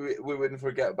 just so we wouldn't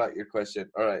forget about your question.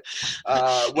 All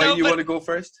right. Wayne, you want to go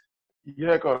first?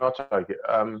 Yeah, go on. I'll take it.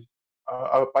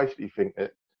 I basically think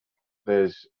that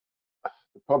the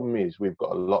problem is we've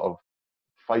got a lot of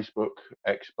Facebook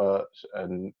experts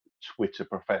and Twitter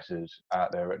professors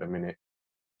out there at the minute.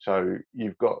 So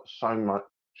you've got so much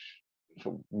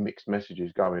sort of mixed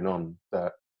messages going on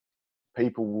that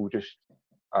people will just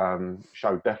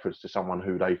show deference to someone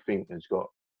who they think has got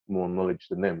more knowledge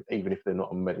than them, even if they're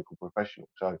not a medical professional.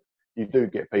 So you do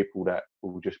get people that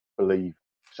will just believe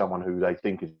someone who they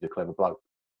think is a clever bloke.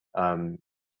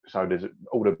 So there's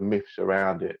all the myths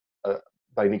around it.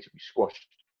 They need to be squashed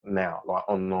now, like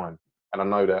online. And I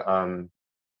know that on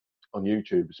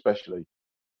YouTube especially,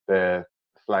 they're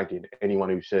flagging anyone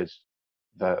who says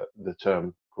the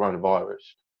term coronavirus.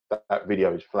 That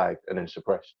video is flagged and then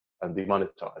suppressed and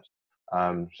demonetized.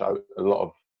 So a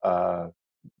lot of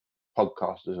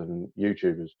podcasters and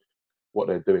YouTubers, what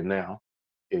they're doing now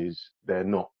is they're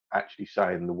not actually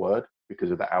saying the word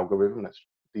because of the algorithm that's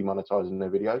demonetizing their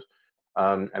videos.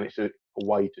 And it's a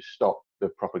way to stop the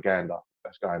propaganda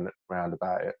that's going around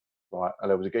about it. Like, and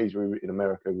there was a geezer in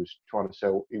America who was trying to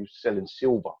sell, he was selling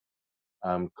silver,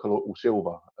 colloidal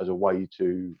silver, as a way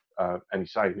to, and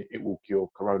he's saying it will cure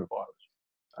coronavirus.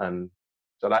 And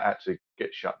so that had to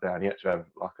get shut down. He had to have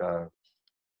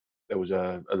there was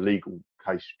a legal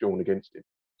case drawn against him.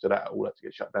 So that all had to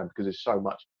get shut down because there's so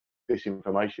much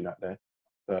disinformation out there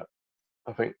that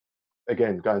I think,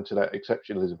 again, going to that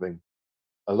exceptionalism thing,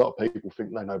 a lot of people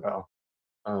think they know better.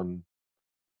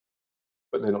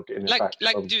 But they're not getting it back.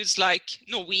 Like dudes like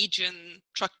Norwegian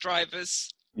truck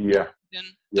drivers. Yeah.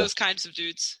 Those kinds of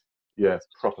dudes. Yeah,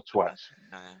 proper twats.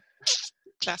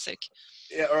 Classic.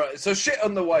 Yeah, all right. So shit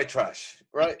on the white trash,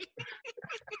 right?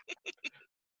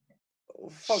 Oh,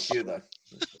 fuck you then.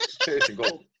 Seriously,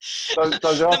 go. So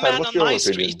the man what's your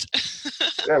opinion?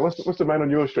 Yeah, what's the man on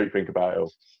your street think about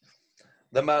it?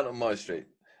 The man on my street.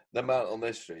 The man on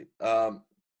this street. All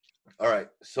right.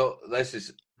 So this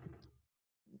is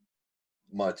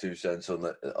my 2 cents on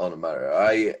the matter.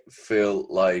 I feel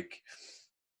like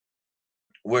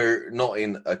we're not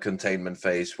in a containment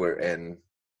phase. We're in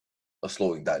a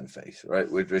slowing down phase,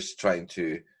 right? We're just trying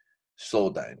to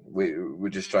slow down. We're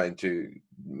just trying to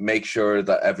make sure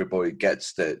that everybody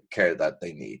gets the care that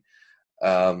they need.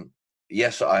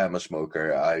 Yes, I am a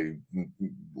smoker. I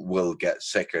will get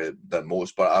sicker than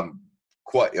most, but I'm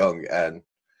quite young, and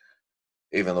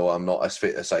even though I'm not as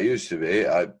fit as I used to be,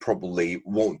 I probably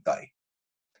won't die.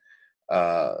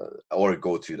 Or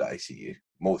go to the ICU,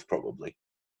 most probably.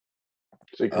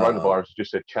 See, coronavirus is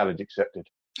just a challenge accepted.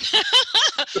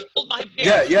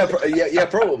 Yeah,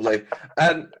 probably.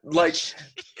 And like,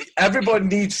 everybody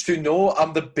needs to know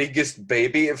I'm the biggest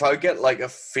baby. If I get like a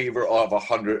fever of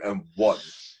 101,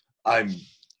 I'm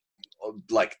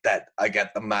like dead. I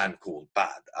get the man cold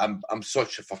bad. I'm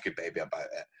such a fucking baby about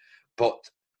it. But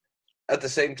at the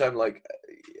same time, like,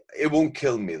 it won't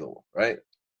kill me though, right?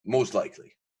 Most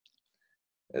likely.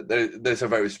 There's a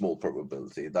very small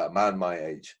probability that a man my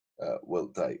age will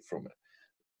die from it.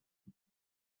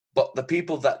 But the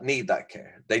people that need that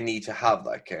care, they need to have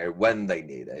that care when they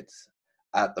need it,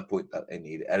 at the point that they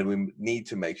need it. And we need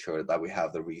to make sure that we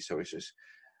have the resources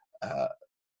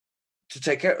to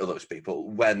take care of those people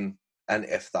when and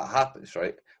if that happens,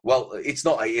 right? Well, it's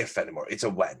not a if anymore, it's a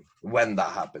when. When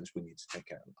that happens, we need to take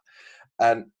care of it.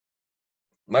 And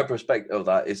my perspective of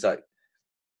that is that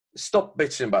stop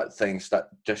bitching about things that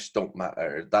just don't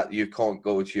matter, that you can't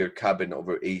go to your cabin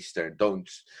over Easter,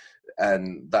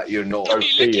 and that you're not. Are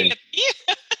you looking at me?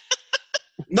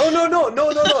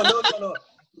 No.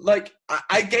 Like,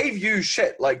 I gave you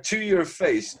shit, like, to your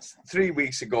face 3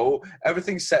 weeks ago.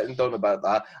 Everything's said and done about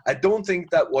that. I don't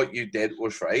think that what you did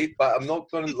was right, but I'm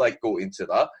not going to, like, go into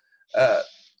that.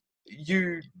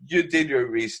 You did your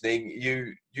reasoning.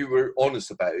 You were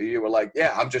honest about it. You were like,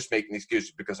 yeah, I'm just making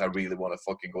excuses because I really want to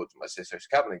fucking go to my sister's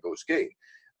cabin and go skiing.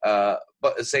 But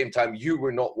at the same time, you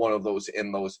were not one of those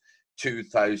in those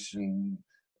 2,000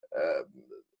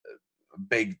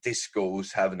 big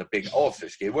discos having a big after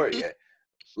ski, were you?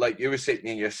 Like, you were sitting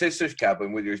in your sister's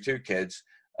cabin with your 2 kids.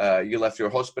 You left your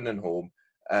husband at home,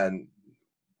 and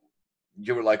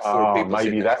you were like four people.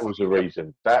 Maybe that was the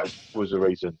reason. That was the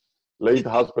reason. Leave the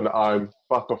husband at home.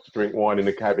 Fuck off to drink wine in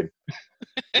the cabin.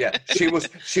 Yeah, she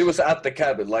was at the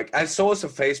cabin. Like, I saw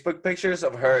some Facebook pictures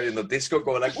of her in the disco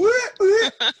going like, woo, woo.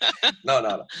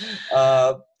 No.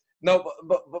 No,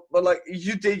 but like,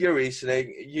 you did your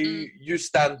reasoning. You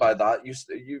stand by that. You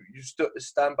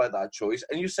stand by that choice,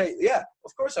 and you say, yeah,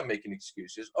 of course I'm making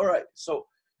excuses. All right,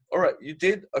 you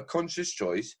did a conscious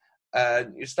choice,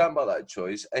 and you stand by that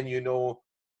choice, and you know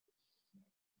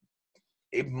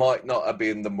it might not have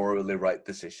been the morally right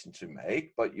decision to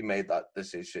make, but you made that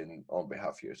decision on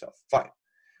behalf of yourself. Fine.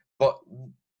 But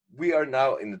we are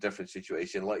now in a different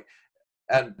situation. Like,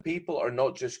 and people are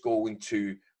not just going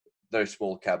to their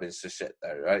small cabins to sit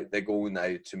there, right? They're going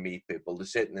out to meet people. They're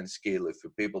sitting in scale for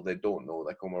people they don't know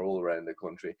that come all around the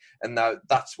country. And now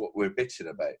that's what we're bitching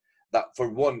about. That for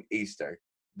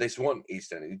this one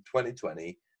Easter in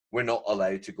 2020, we're not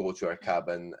allowed to go to our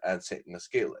cabin and sit in a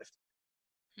scale lift.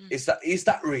 Is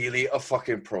that really a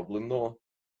fucking problem though?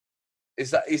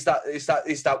 Is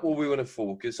that what we want to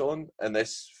focus on in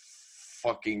this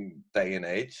fucking day and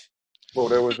age? Well,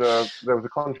 there was a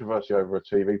controversy over a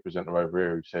TV presenter over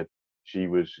here who said she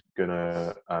was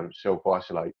gonna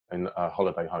self-isolate in a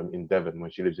holiday home in Devon when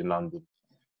she lives in London.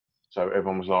 So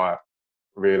everyone was like,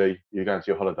 "Really? You're going to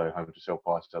your holiday home to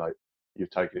self-isolate?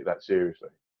 You've taken it that seriously?"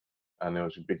 And there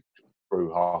was a big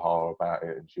brouhaha about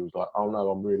it, and she was like, "Oh no,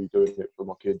 I'm really doing it for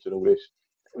my kids and all this."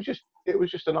 It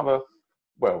was just another.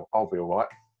 Well, I'll be all right.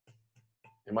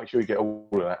 And make sure you get all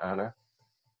of that, Anna.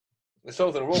 There's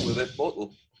something wrong with this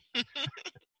bottle.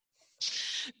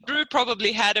 Drew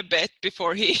probably had a bit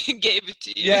before he gave it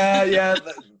to you. Yeah.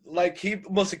 Like, he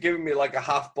must have given me like a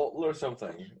half bottle or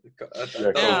something. I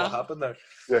don't know what happened there.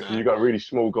 Yeah, because you got a really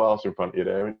small glass in front of you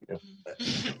there, haven't you?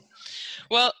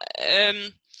 Well,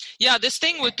 this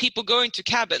thing with people going to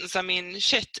cabins, I mean,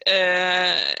 shit.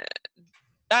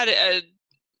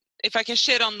 If I can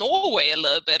shit on Norway a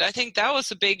little bit, I think that was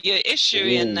a big issue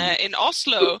in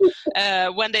Oslo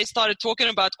when they started talking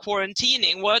about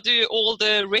quarantining. What do all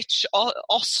the rich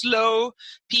Oslo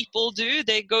people do?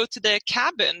 They go to their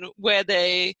cabin where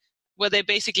they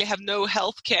basically have no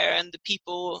health care and the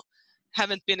people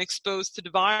haven't been exposed to the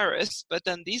virus, but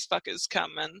then these fuckers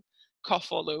come and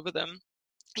cough all over them.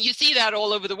 You see that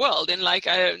all over the world, and like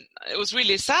it was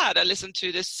really sad. I listened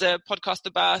to this podcast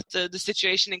about the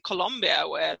situation in Colombia,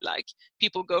 where like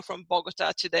people go from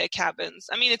Bogota to their cabins.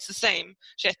 I mean, it's the same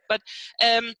shit, but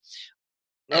right.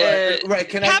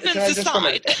 Can cabins I just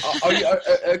aside,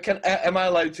 am I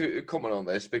allowed to comment on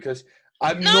this? Because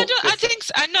I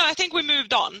think we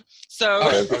moved on. So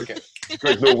okay.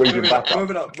 Moving on.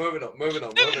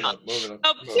 No,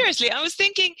 but seriously, I was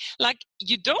thinking, like,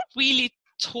 you don't really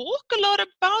talk a lot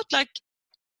about like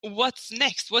what's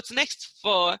next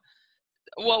for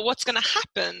what's going to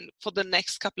happen for the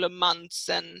next couple of months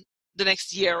and the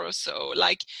next year or so.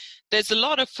 Like, there's a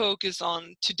lot of focus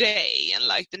on today and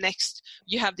like the next,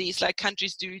 you have these like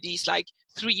countries do these like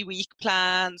 3-week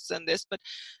plans and this, but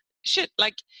shit,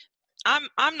 like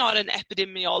I'm not an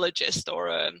epidemiologist or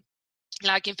a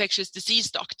like infectious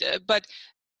disease doctor, but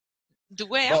the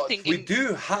way I'm thinking, we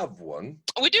do have one.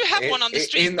 We do have one on the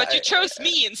street, but you chose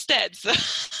me instead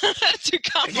to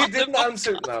come. You didn't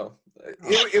answer now.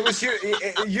 It was you.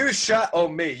 You shat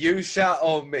on me.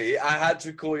 I had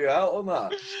to call you out on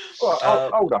that.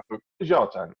 Right, hold up,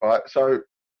 Zlatan. Right, so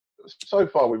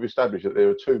far we've established that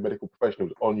there are 2 medical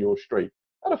professionals on your street.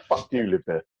 How the fuck do you live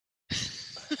there?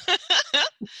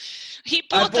 He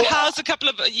bought the house a couple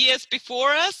of years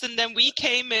before us, and then we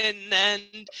came in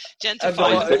and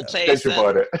gentrified the place.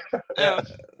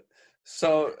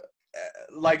 So,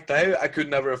 like now, I could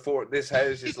never afford this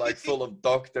house. Is like full of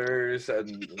doctors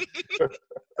and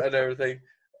everything,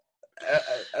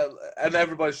 and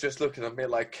everybody's just looking at me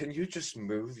like, "Can you just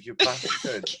move, you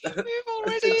bastard? Move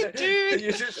already, dude!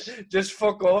 You just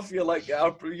fuck off. You're like,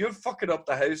 you're fucking up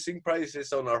the housing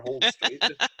prices on our whole street.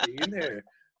 Just being here."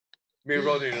 Me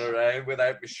running around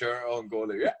without my shirt on, going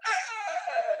like,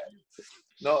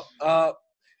 no.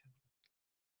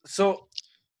 So,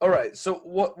 all right. So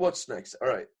what's next? All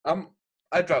right.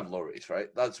 I drive lorries,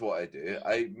 right? That's what I do.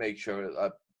 I make sure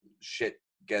that shit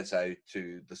gets out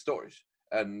to the stores,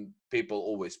 and people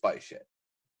always buy shit.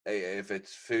 If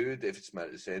it's food, if it's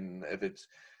medicine, if it's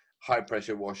high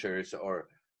pressure washers or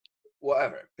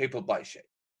whatever, people buy shit.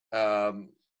 Yeah,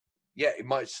 it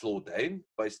might slow down,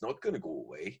 but it's not going to go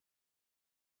away.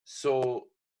 So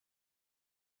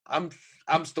I'm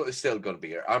still going to be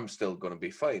here. I'm still going to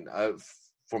be fine.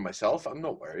 For myself, I'm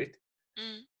not worried.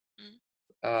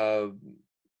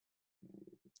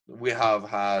 We have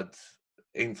had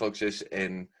influxes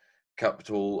in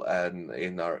capital and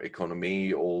in our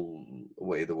economy all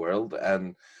way the world,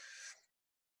 and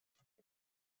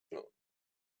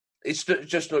it's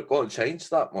just not going to change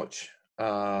that much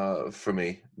for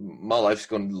me. My life's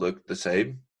going to look the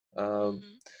same,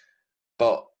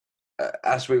 but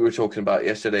as we were talking about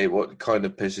yesterday, what kind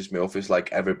of pisses me off is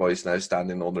like everybody's now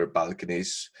standing on their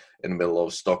balconies in the middle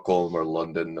of Stockholm or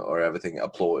London or everything,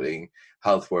 applauding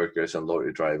health workers and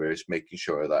lorry drivers, making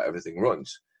sure that everything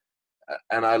runs.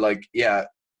 And I like, yeah,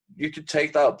 you could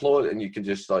take that applaud and you can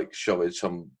just like shove it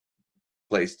some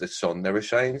place the sun never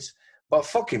shines, but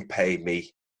fucking pay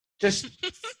me. Just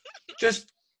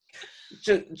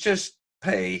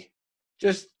pay.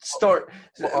 Just start.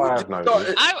 Well, I have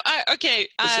noticed. Okay.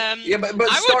 Yeah, but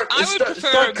I would prefer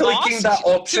start clicking that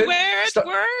option. To wear at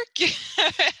work,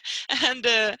 and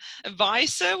a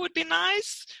visor would be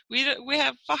nice. We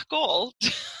have fuck all.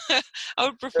 I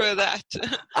would prefer that.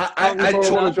 I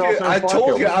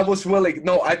told you I was willing.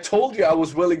 No, I told you I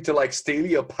was willing to like steal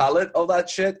your pallet of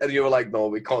that shit, and you were like, "No,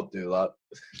 we can't do that."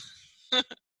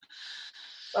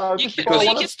 You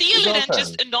can steal it and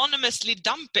just anonymously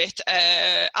dump it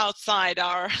outside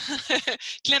our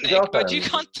clinic, but you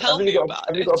can't tell me about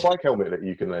it. Have you got a bike helmet that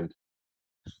you can lend?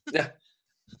 Yeah.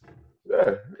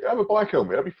 Yeah, have a bike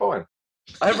helmet. That'd be fine.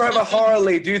 I drive a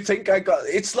Harley. Do you think I got?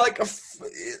 It's like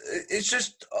it's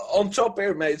just on top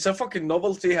here, mate. It's a fucking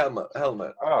novelty helmet.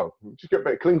 Oh, just get a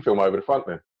bit of cling film over the front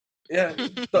then. Yeah,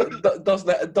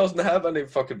 doesn't have any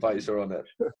fucking visor on it.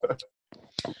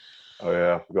 Oh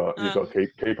yeah, I forgot. You've got to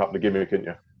keep up the gimmick, haven't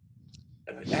you?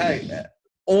 Hey,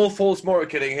 all false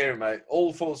marketing here, mate.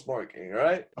 All false marketing,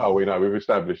 right? Oh, we know. We've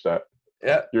established that.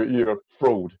 Yeah. You're a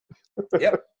fraud.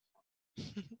 Yep.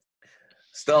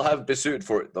 Still haven't been sued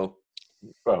for it though.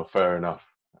 Well, fair enough.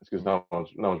 That's because no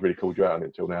one's really called you out on it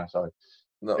until now. So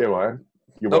no. Anyway,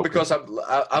 no, because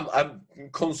I'm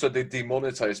constantly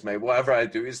demonetized, mate. Whatever I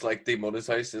do is like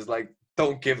demonetized. Is like,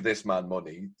 don't give this man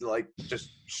money. Like,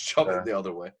 just shove it the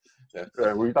other way.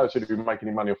 Yeah. We don't seem to be making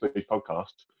any money off these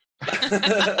podcasts.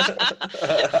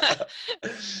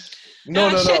 No.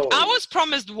 I was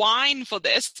promised wine for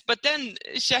this, but then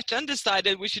Shetland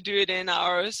decided we should do it in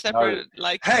our separate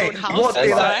own house. What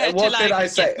did I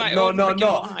say? No.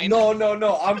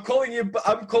 No. I'm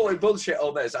calling bullshit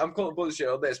on this. I'm calling bullshit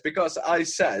on this because I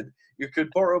said you could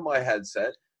borrow my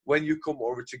headset when you come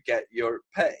over to get your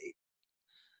pay.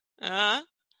 Right.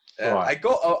 I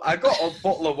got a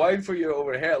bottle of wine for you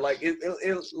over here. Like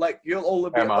it'll like you'll only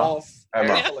be off for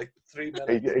like 3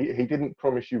 minutes. He didn't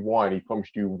promise you wine. He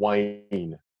promised you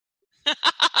Wayne.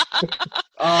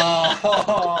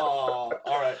 Oh,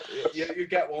 all right. You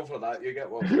get one for that. You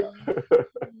get one for that.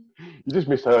 You just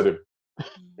misheard him.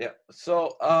 Yeah.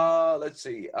 So let's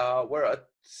see. We're at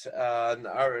an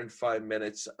hour and 5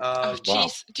 minutes. Oh, jeez. Wow.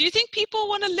 Do you think people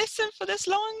want to listen for this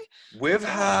long? We've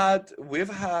had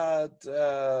over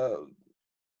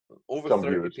Some 30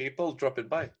 viewers. people dropping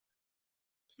by.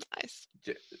 Nice.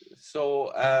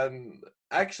 So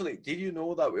actually, did you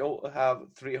know that we all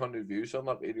have 300 views on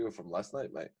that video from last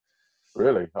night, mate?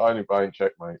 Really? I ain't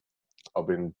checked, mate. I've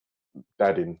been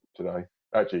dadding today.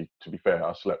 Actually, to be fair,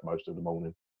 I slept most of the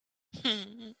morning.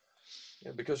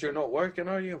 Yeah, because you're not working,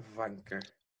 are you, wanker?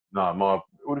 No,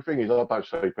 the thing is, I don't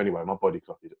sleep anyway. My body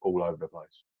clock is all over the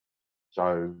place.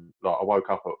 So, like,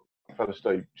 I fell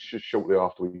asleep shortly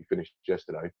after we finished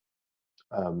yesterday.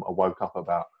 I woke up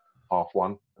about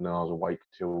 1:30, and then I was awake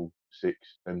till 6,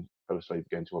 then fell asleep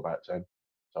again till about 10.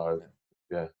 So,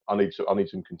 yeah, I need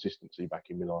some consistency back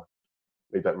in my life.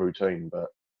 I need that routine, but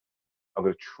I'm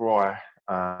going to try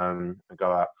and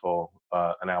go out for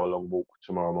an hour-long walk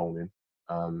tomorrow morning,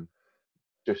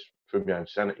 just for my own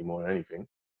sanity more than anything.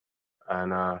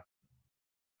 And are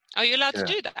you allowed to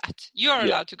do that? You are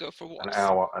allowed to go for walks.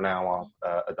 An hour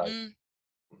a day,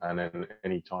 and then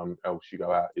any time else you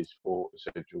go out is for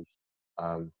essentials.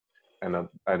 And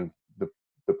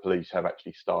the police have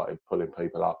actually started pulling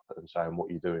people up and saying, "What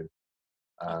are you doing?"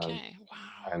 Okay,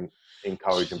 wow. And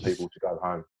encouraging people to go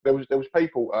home. There was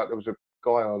people. There was a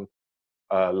guy on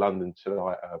London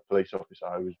tonight, a police officer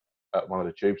who was at one of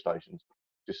the tube stations,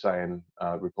 just saying,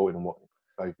 reporting on what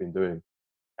they've been doing,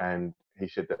 and he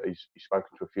said that he's spoken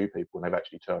to a few people and they've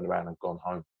actually turned around and gone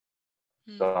home.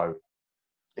 So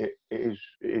it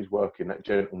is working, that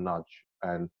gentle nudge.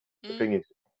 And the thing is,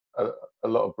 a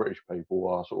lot of British people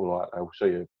are sort of like, they'll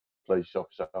see a police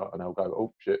officer and they'll go,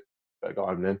 "Oh shit, better go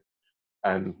home then,"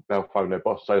 and they'll phone their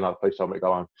boss saying, "No, please tell me to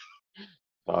go home."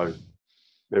 So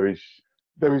there is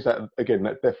that, again,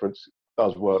 that deference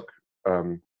does work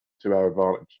to our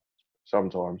advantage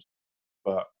sometimes,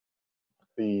 but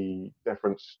the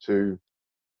deference to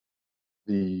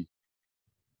the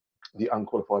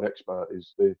unqualified expert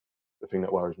is the the thing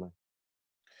that worries me.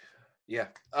 Yeah,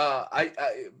 I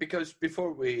because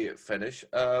before we finish,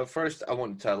 first I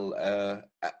want to tell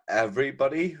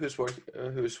everybody who's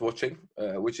watching,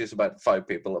 which is about 5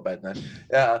 people about now,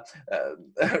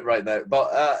 right now.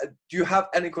 But do you have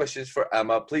any questions for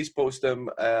Emma? Please post them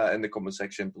in the comment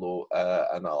section below,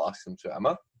 and I'll ask them to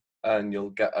Emma, and you'll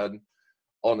get an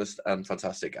honest and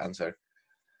fantastic answer.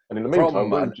 And in the meantime,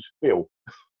 we'll just feel,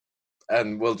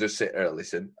 and we'll just sit there and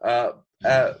listen.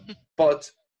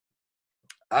 But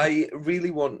I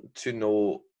really want to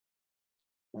know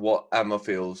what Emma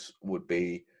feels would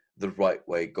be the right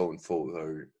way going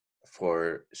forward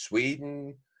for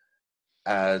Sweden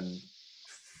and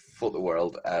for the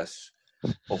world as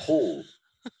a whole.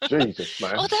 Jesus,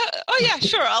 man. Oh yeah,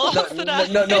 sure. I'll answer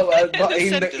that. But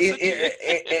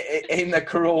in the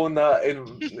corona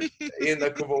in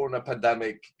the corona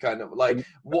pandemic, kind of like,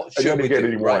 what should we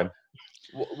do? Right?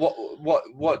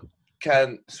 What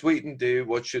can Sweden do?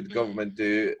 What should government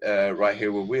do right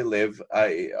here where we live?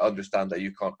 I understand that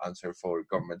you can't answer for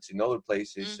governments in other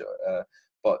places,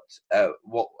 but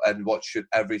what should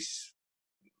every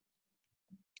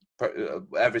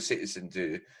citizen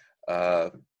do?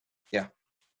 Yeah.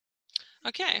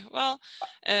 Okay. Well,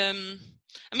 I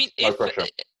mean, No pressure.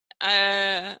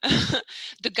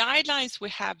 The guidelines we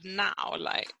have now,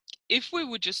 like, if we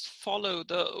would just follow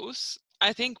those,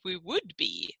 I think we would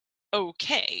be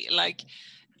okay. Like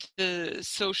the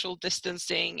social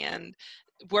distancing and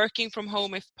working from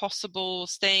home if possible,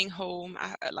 staying home,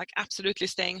 like absolutely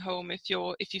staying home if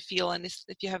you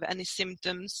have any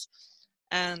symptoms,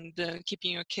 and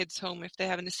keeping your kids home if they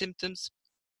have any symptoms.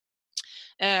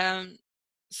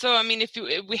 So I mean, if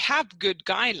we have good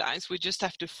guidelines, we just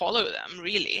have to follow them.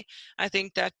 Really, I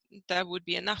think that would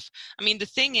be enough. I mean, the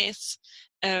thing is,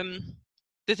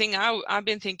 the thing I've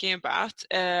been thinking about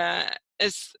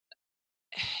is,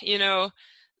 you know,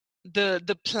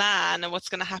 the plan and what's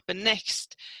going to happen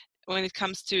next when it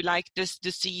comes to like this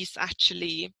disease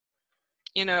actually,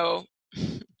 you know,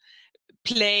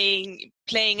 playing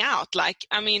out. Like,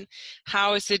 I mean,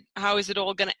 how is it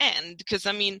all going to end? Because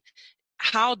I mean,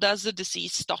 how does the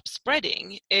disease stop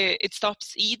spreading? It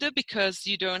stops either because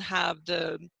you don't have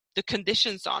the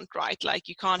conditions aren't right. Like,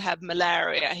 you can't have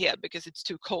malaria here because it's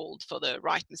too cold for the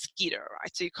right mosquito,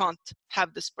 right? So you can't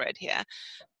have the spread here.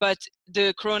 But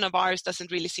the coronavirus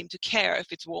doesn't really seem to care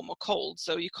if it's warm or cold.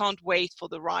 So you can't wait for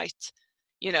the right,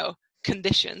 you know,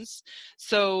 conditions.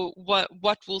 So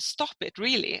what will stop it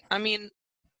really? I mean,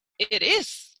 it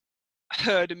is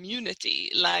herd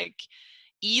immunity, like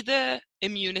either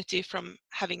immunity from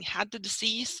having had the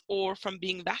disease or from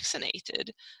being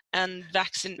vaccinated. And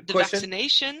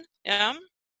vaccination, yeah.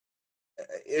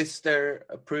 Is there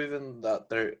proven that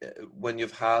there, when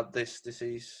you've had this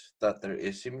disease, that there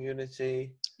is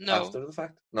immunity after the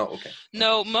fact? No, okay.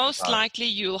 No, most likely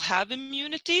you'll have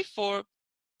immunity for a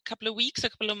couple of weeks, a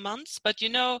couple of months, but you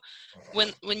know,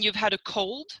 when you've had a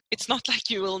cold, it's not like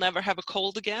you will never have a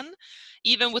cold again.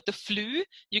 Even with the flu,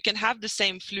 you can have the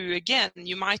same flu again.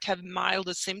 You might have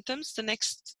milder symptoms the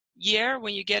next year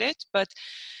when you get it, but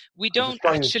we don't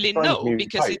actually know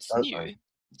because it's new.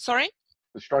 Sorry?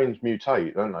 The strains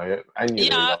mutate, don't they? Annually,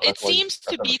 yeah, it seems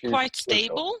to be quite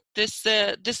stable. This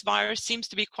virus seems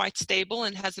to be quite stable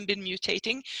and hasn't been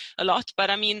mutating a lot. But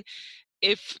I mean,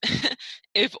 if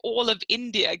all of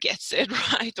India gets it,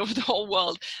 right, or the whole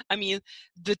world, I mean,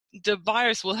 the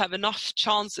virus will have enough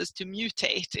chances to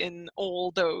mutate in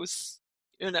all those,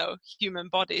 you know, human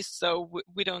bodies. So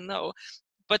we don't know.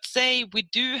 But say we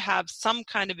do have some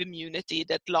kind of immunity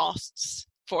that lasts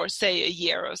for, say, a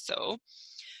year or so.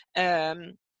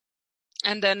 And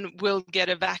then we'll get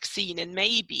a vaccine in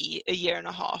maybe a year and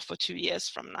a half or 2 years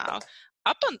from now.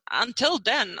 Until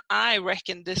then, I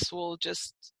reckon this will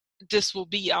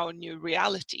be our new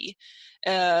reality,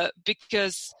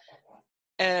 because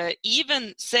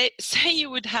even say you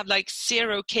would have like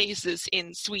 0 cases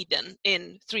in Sweden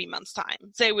in 3 months'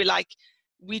 time. Say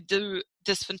we do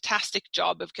this fantastic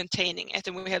job of containing it,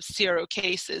 and we have 0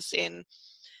 cases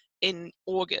in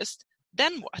August.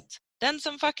 Then what? Then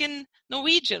some fucking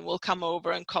Norwegian will come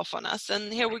over and cough on us,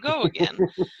 and here we go again.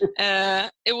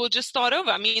 It will just start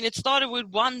over. I mean, it started with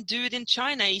one dude in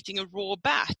China eating a raw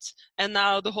bat, and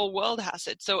now the whole world has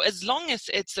it. So as long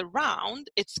as it's around,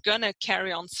 it's going to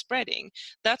carry on spreading.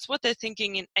 That's what they're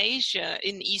thinking in Asia,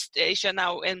 in East Asia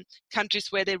now, in countries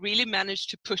where they really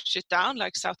managed to push it down,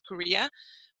 like South Korea.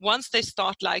 Once they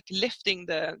start like lifting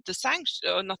the sanction,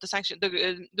 or not the sanction,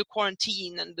 the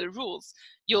quarantine and the rules,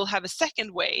 you'll have a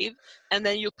second wave, and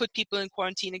then you'll put people in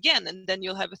quarantine again, and then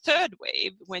you'll have a third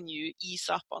wave when you ease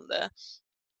up on the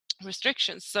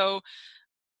restrictions. So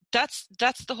that's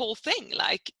the whole thing.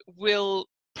 Like, will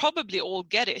probably all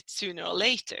get it sooner or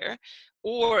later,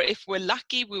 or if we're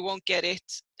lucky, we won't get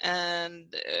it,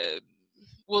 and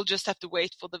we'll just have to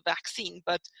wait for the vaccine.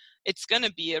 But it's going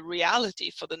to be a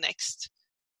reality for the next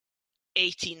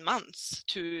 18 months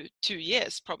to 2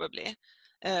 years probably,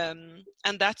 and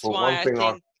that's why I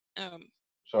think.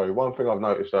 One thing I've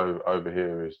noticed over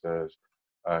here is there's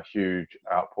a huge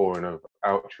outpouring of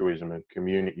altruism and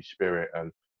community spirit,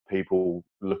 and people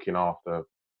looking after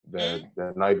their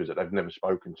neighbours that they've never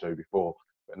spoken to before.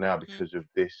 But now, because of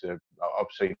this, I've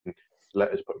seen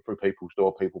letters put through people's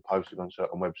door, people posted on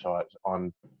certain websites,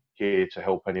 I'm here to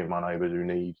help any of my neighbours who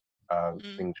need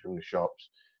things from the shops.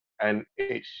 And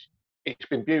it's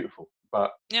been beautiful,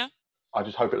 but I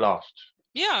just hope it lasts.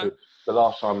 Yeah. The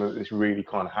last time that this really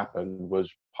kind of happened was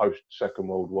post Second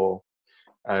World War.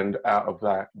 And out of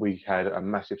that, we had a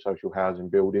massive social housing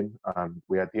building.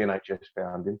 We had the NHS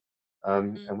founding,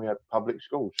 and we had public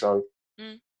schools. So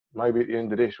maybe at the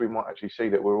end of this, we might actually see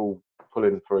that we're all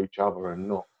pulling for each other and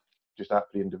not just out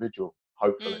for the individual,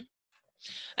 hopefully.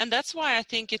 And that's why I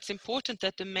think it's important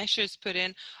that the measures put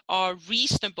in are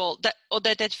reasonable,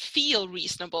 that feel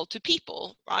reasonable to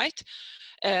people, right?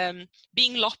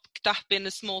 Being locked up in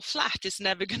a small flat is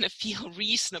never going to feel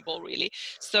reasonable, really.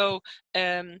 So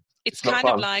it's kind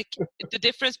of like the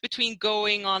difference between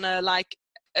going on a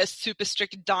super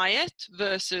strict diet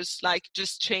versus like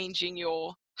just changing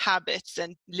your habits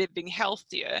and living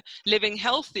healthier.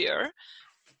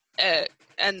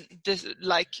 And this,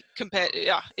 like,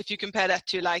 if you compare that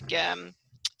to like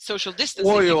social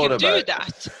distancing, you can do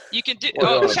that. You can do.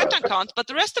 Kjartan can't, but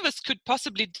the rest of us could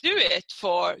possibly do it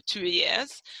for 2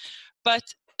 years. But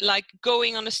like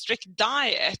going on a strict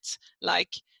diet,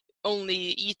 like only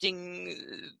eating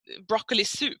broccoli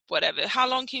soup, whatever. How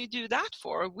long can you do that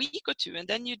for? A week or two, and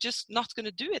then you're just not going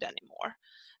to do it anymore.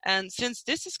 And since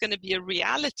this is going to be a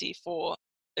reality for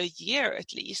a year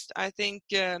at least, I think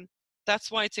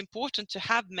that's why it's important to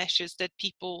have measures that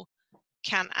people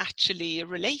can actually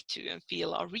relate to and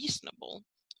feel are reasonable.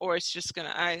 Or it's just going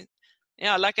to,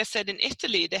 like I said, in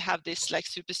Italy, they have this like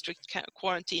super strict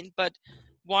quarantine, but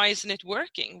why isn't it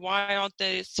working? Why aren't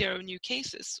there 0 new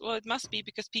cases? Well, it must be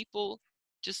because people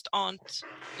just aren't,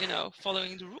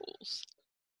 following the rules.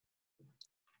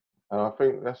 And I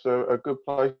think that's a good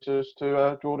place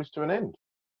to draw this to an end.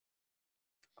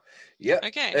 Yeah,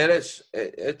 okay. It is.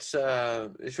 It's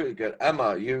really good.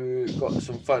 Emma, you got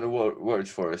some final words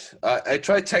for us. I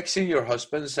tried texting your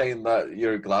husband saying that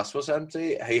your glass was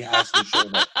empty. He hasn't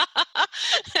shown up.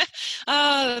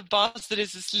 The bastard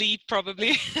is asleep,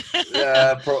 probably.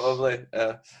 Yeah, probably.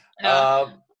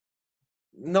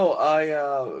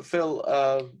 No,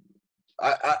 Phil.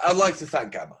 I'd like to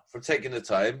thank Emma for taking the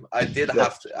time. I did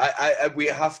have to. We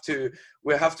have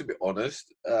to be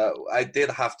honest. I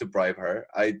did have to bribe her.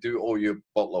 I do owe you a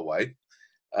bottle of wine.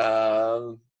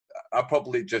 I'll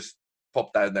probably just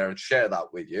pop down there and share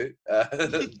that with you. I'm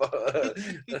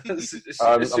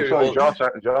sorry,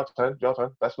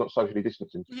 Kjartan. That's not socially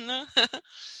distancing. No.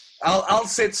 I'll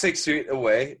sit 6 feet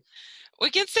away. We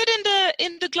can sit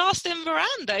in the glassed-in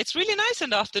veranda. It's really nice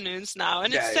in the afternoons now,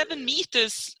 and it's 7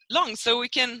 meters long, so we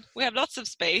have lots of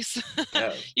space.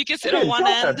 Yeah. You can sit on one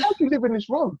end. How do you live in this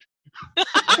road?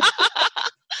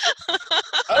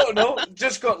 I don't know.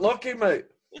 Just got lucky, mate.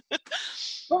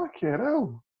 Fucking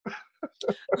hell.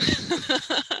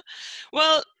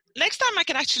 Well, next time I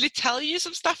can actually tell you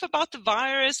some stuff about the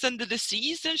virus and the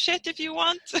disease and shit if you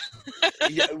want.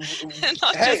 Yeah,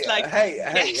 not just like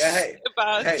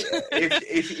about. Hey,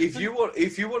 if you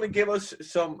want to give us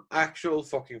some actual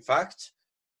fucking facts,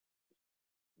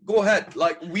 go ahead.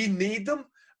 Like, we need them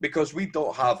because we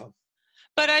don't have them.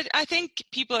 But I think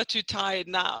people are too tired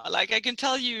now. Like, I can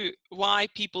tell you why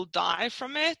people die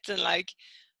from it and like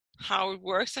how it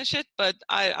works and shit, but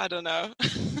I don't know.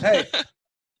 Hey,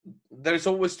 there's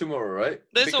always tomorrow, right?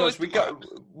 Because we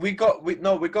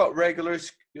got regular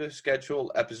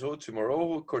scheduled episode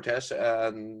tomorrow. Cortez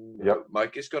and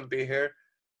Mike is going to be here.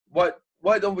 Why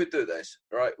don't we do this?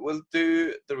 Right, we'll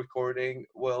do the recording.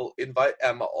 We'll invite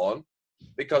Emma on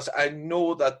because I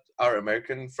know that our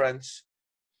American friends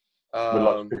would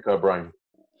like to pick her brain.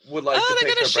 They're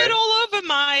going to shit all over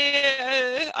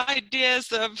my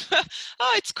ideas of,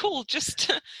 it's cool,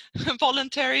 just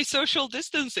voluntary social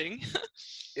distancing.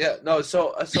 Yeah, no.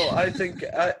 So I think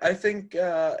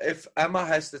if Emma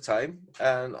has the time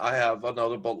and I have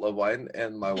another bottle of wine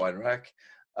in my wine rack,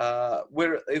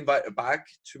 we're invited back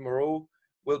tomorrow.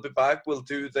 We'll be back. We'll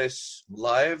do this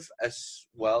live as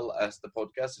well as the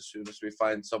podcast as soon as we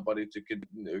find somebody who can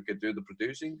do the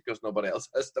producing because nobody else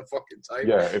has the fucking time.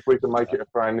 Yeah, if we can make it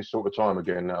around this sort of time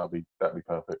again, that'd be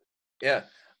perfect. Yeah.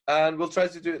 and we'll try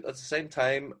to do it at the same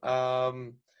time.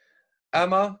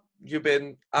 Emma, you've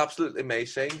been absolutely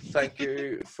amazing. Thank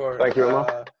you for. Thank you,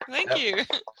 Emma. Thank you. It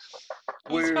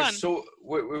was fun.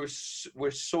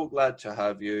 We're so glad to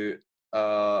have you.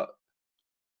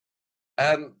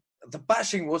 And the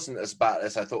bashing wasn't as bad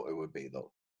as I thought it would be,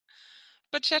 though.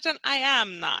 But Kjartan, I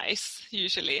am nice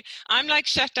usually. I'm like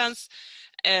Kjartan's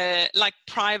like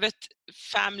private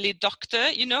family doctor.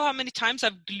 You know how many times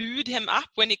I've glued him up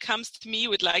when he comes to me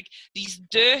with like these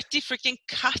dirty freaking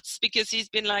cuts because he's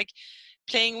been like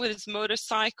playing with his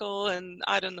motorcycle and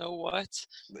I don't know what.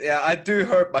 Yeah, I do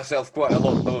hurt myself quite a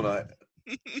lot, don't I?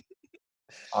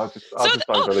 I just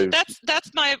don't believe.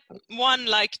 That's my one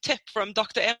like tip from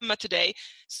Dr. Emma today.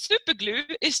 Super glue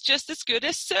is just as good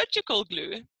as surgical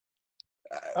glue.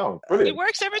 Oh, brilliant! It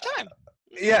works every time.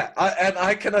 Yeah,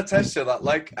 I can attest to that.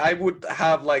 Like, I would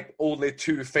have like only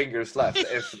 2 fingers left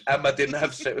if Emma didn't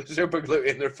have super glue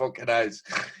in her fucking eyes.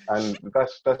 And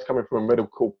that's coming from a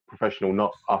medical professional,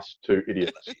 not us 2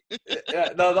 idiots.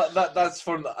 Yeah, no, that's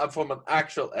from an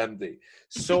actual MD.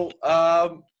 So,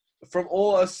 from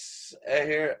all us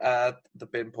here at the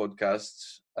Bin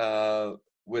Podcast,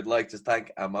 we'd like to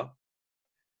thank Emma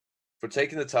for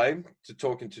taking the time to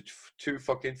talking to 2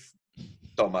 fucking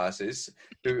dumbasses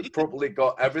who probably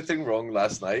got everything wrong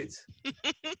last night.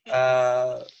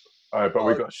 But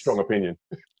we got a strong opinion.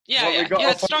 Yeah, you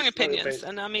had strong opinions,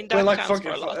 and I mean that like counts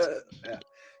for a lot. Yeah.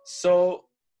 So,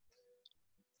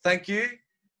 thank you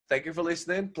for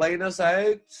listening, playing us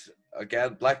out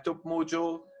again. Blacktop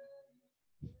Mojo,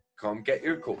 come get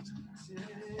your coat.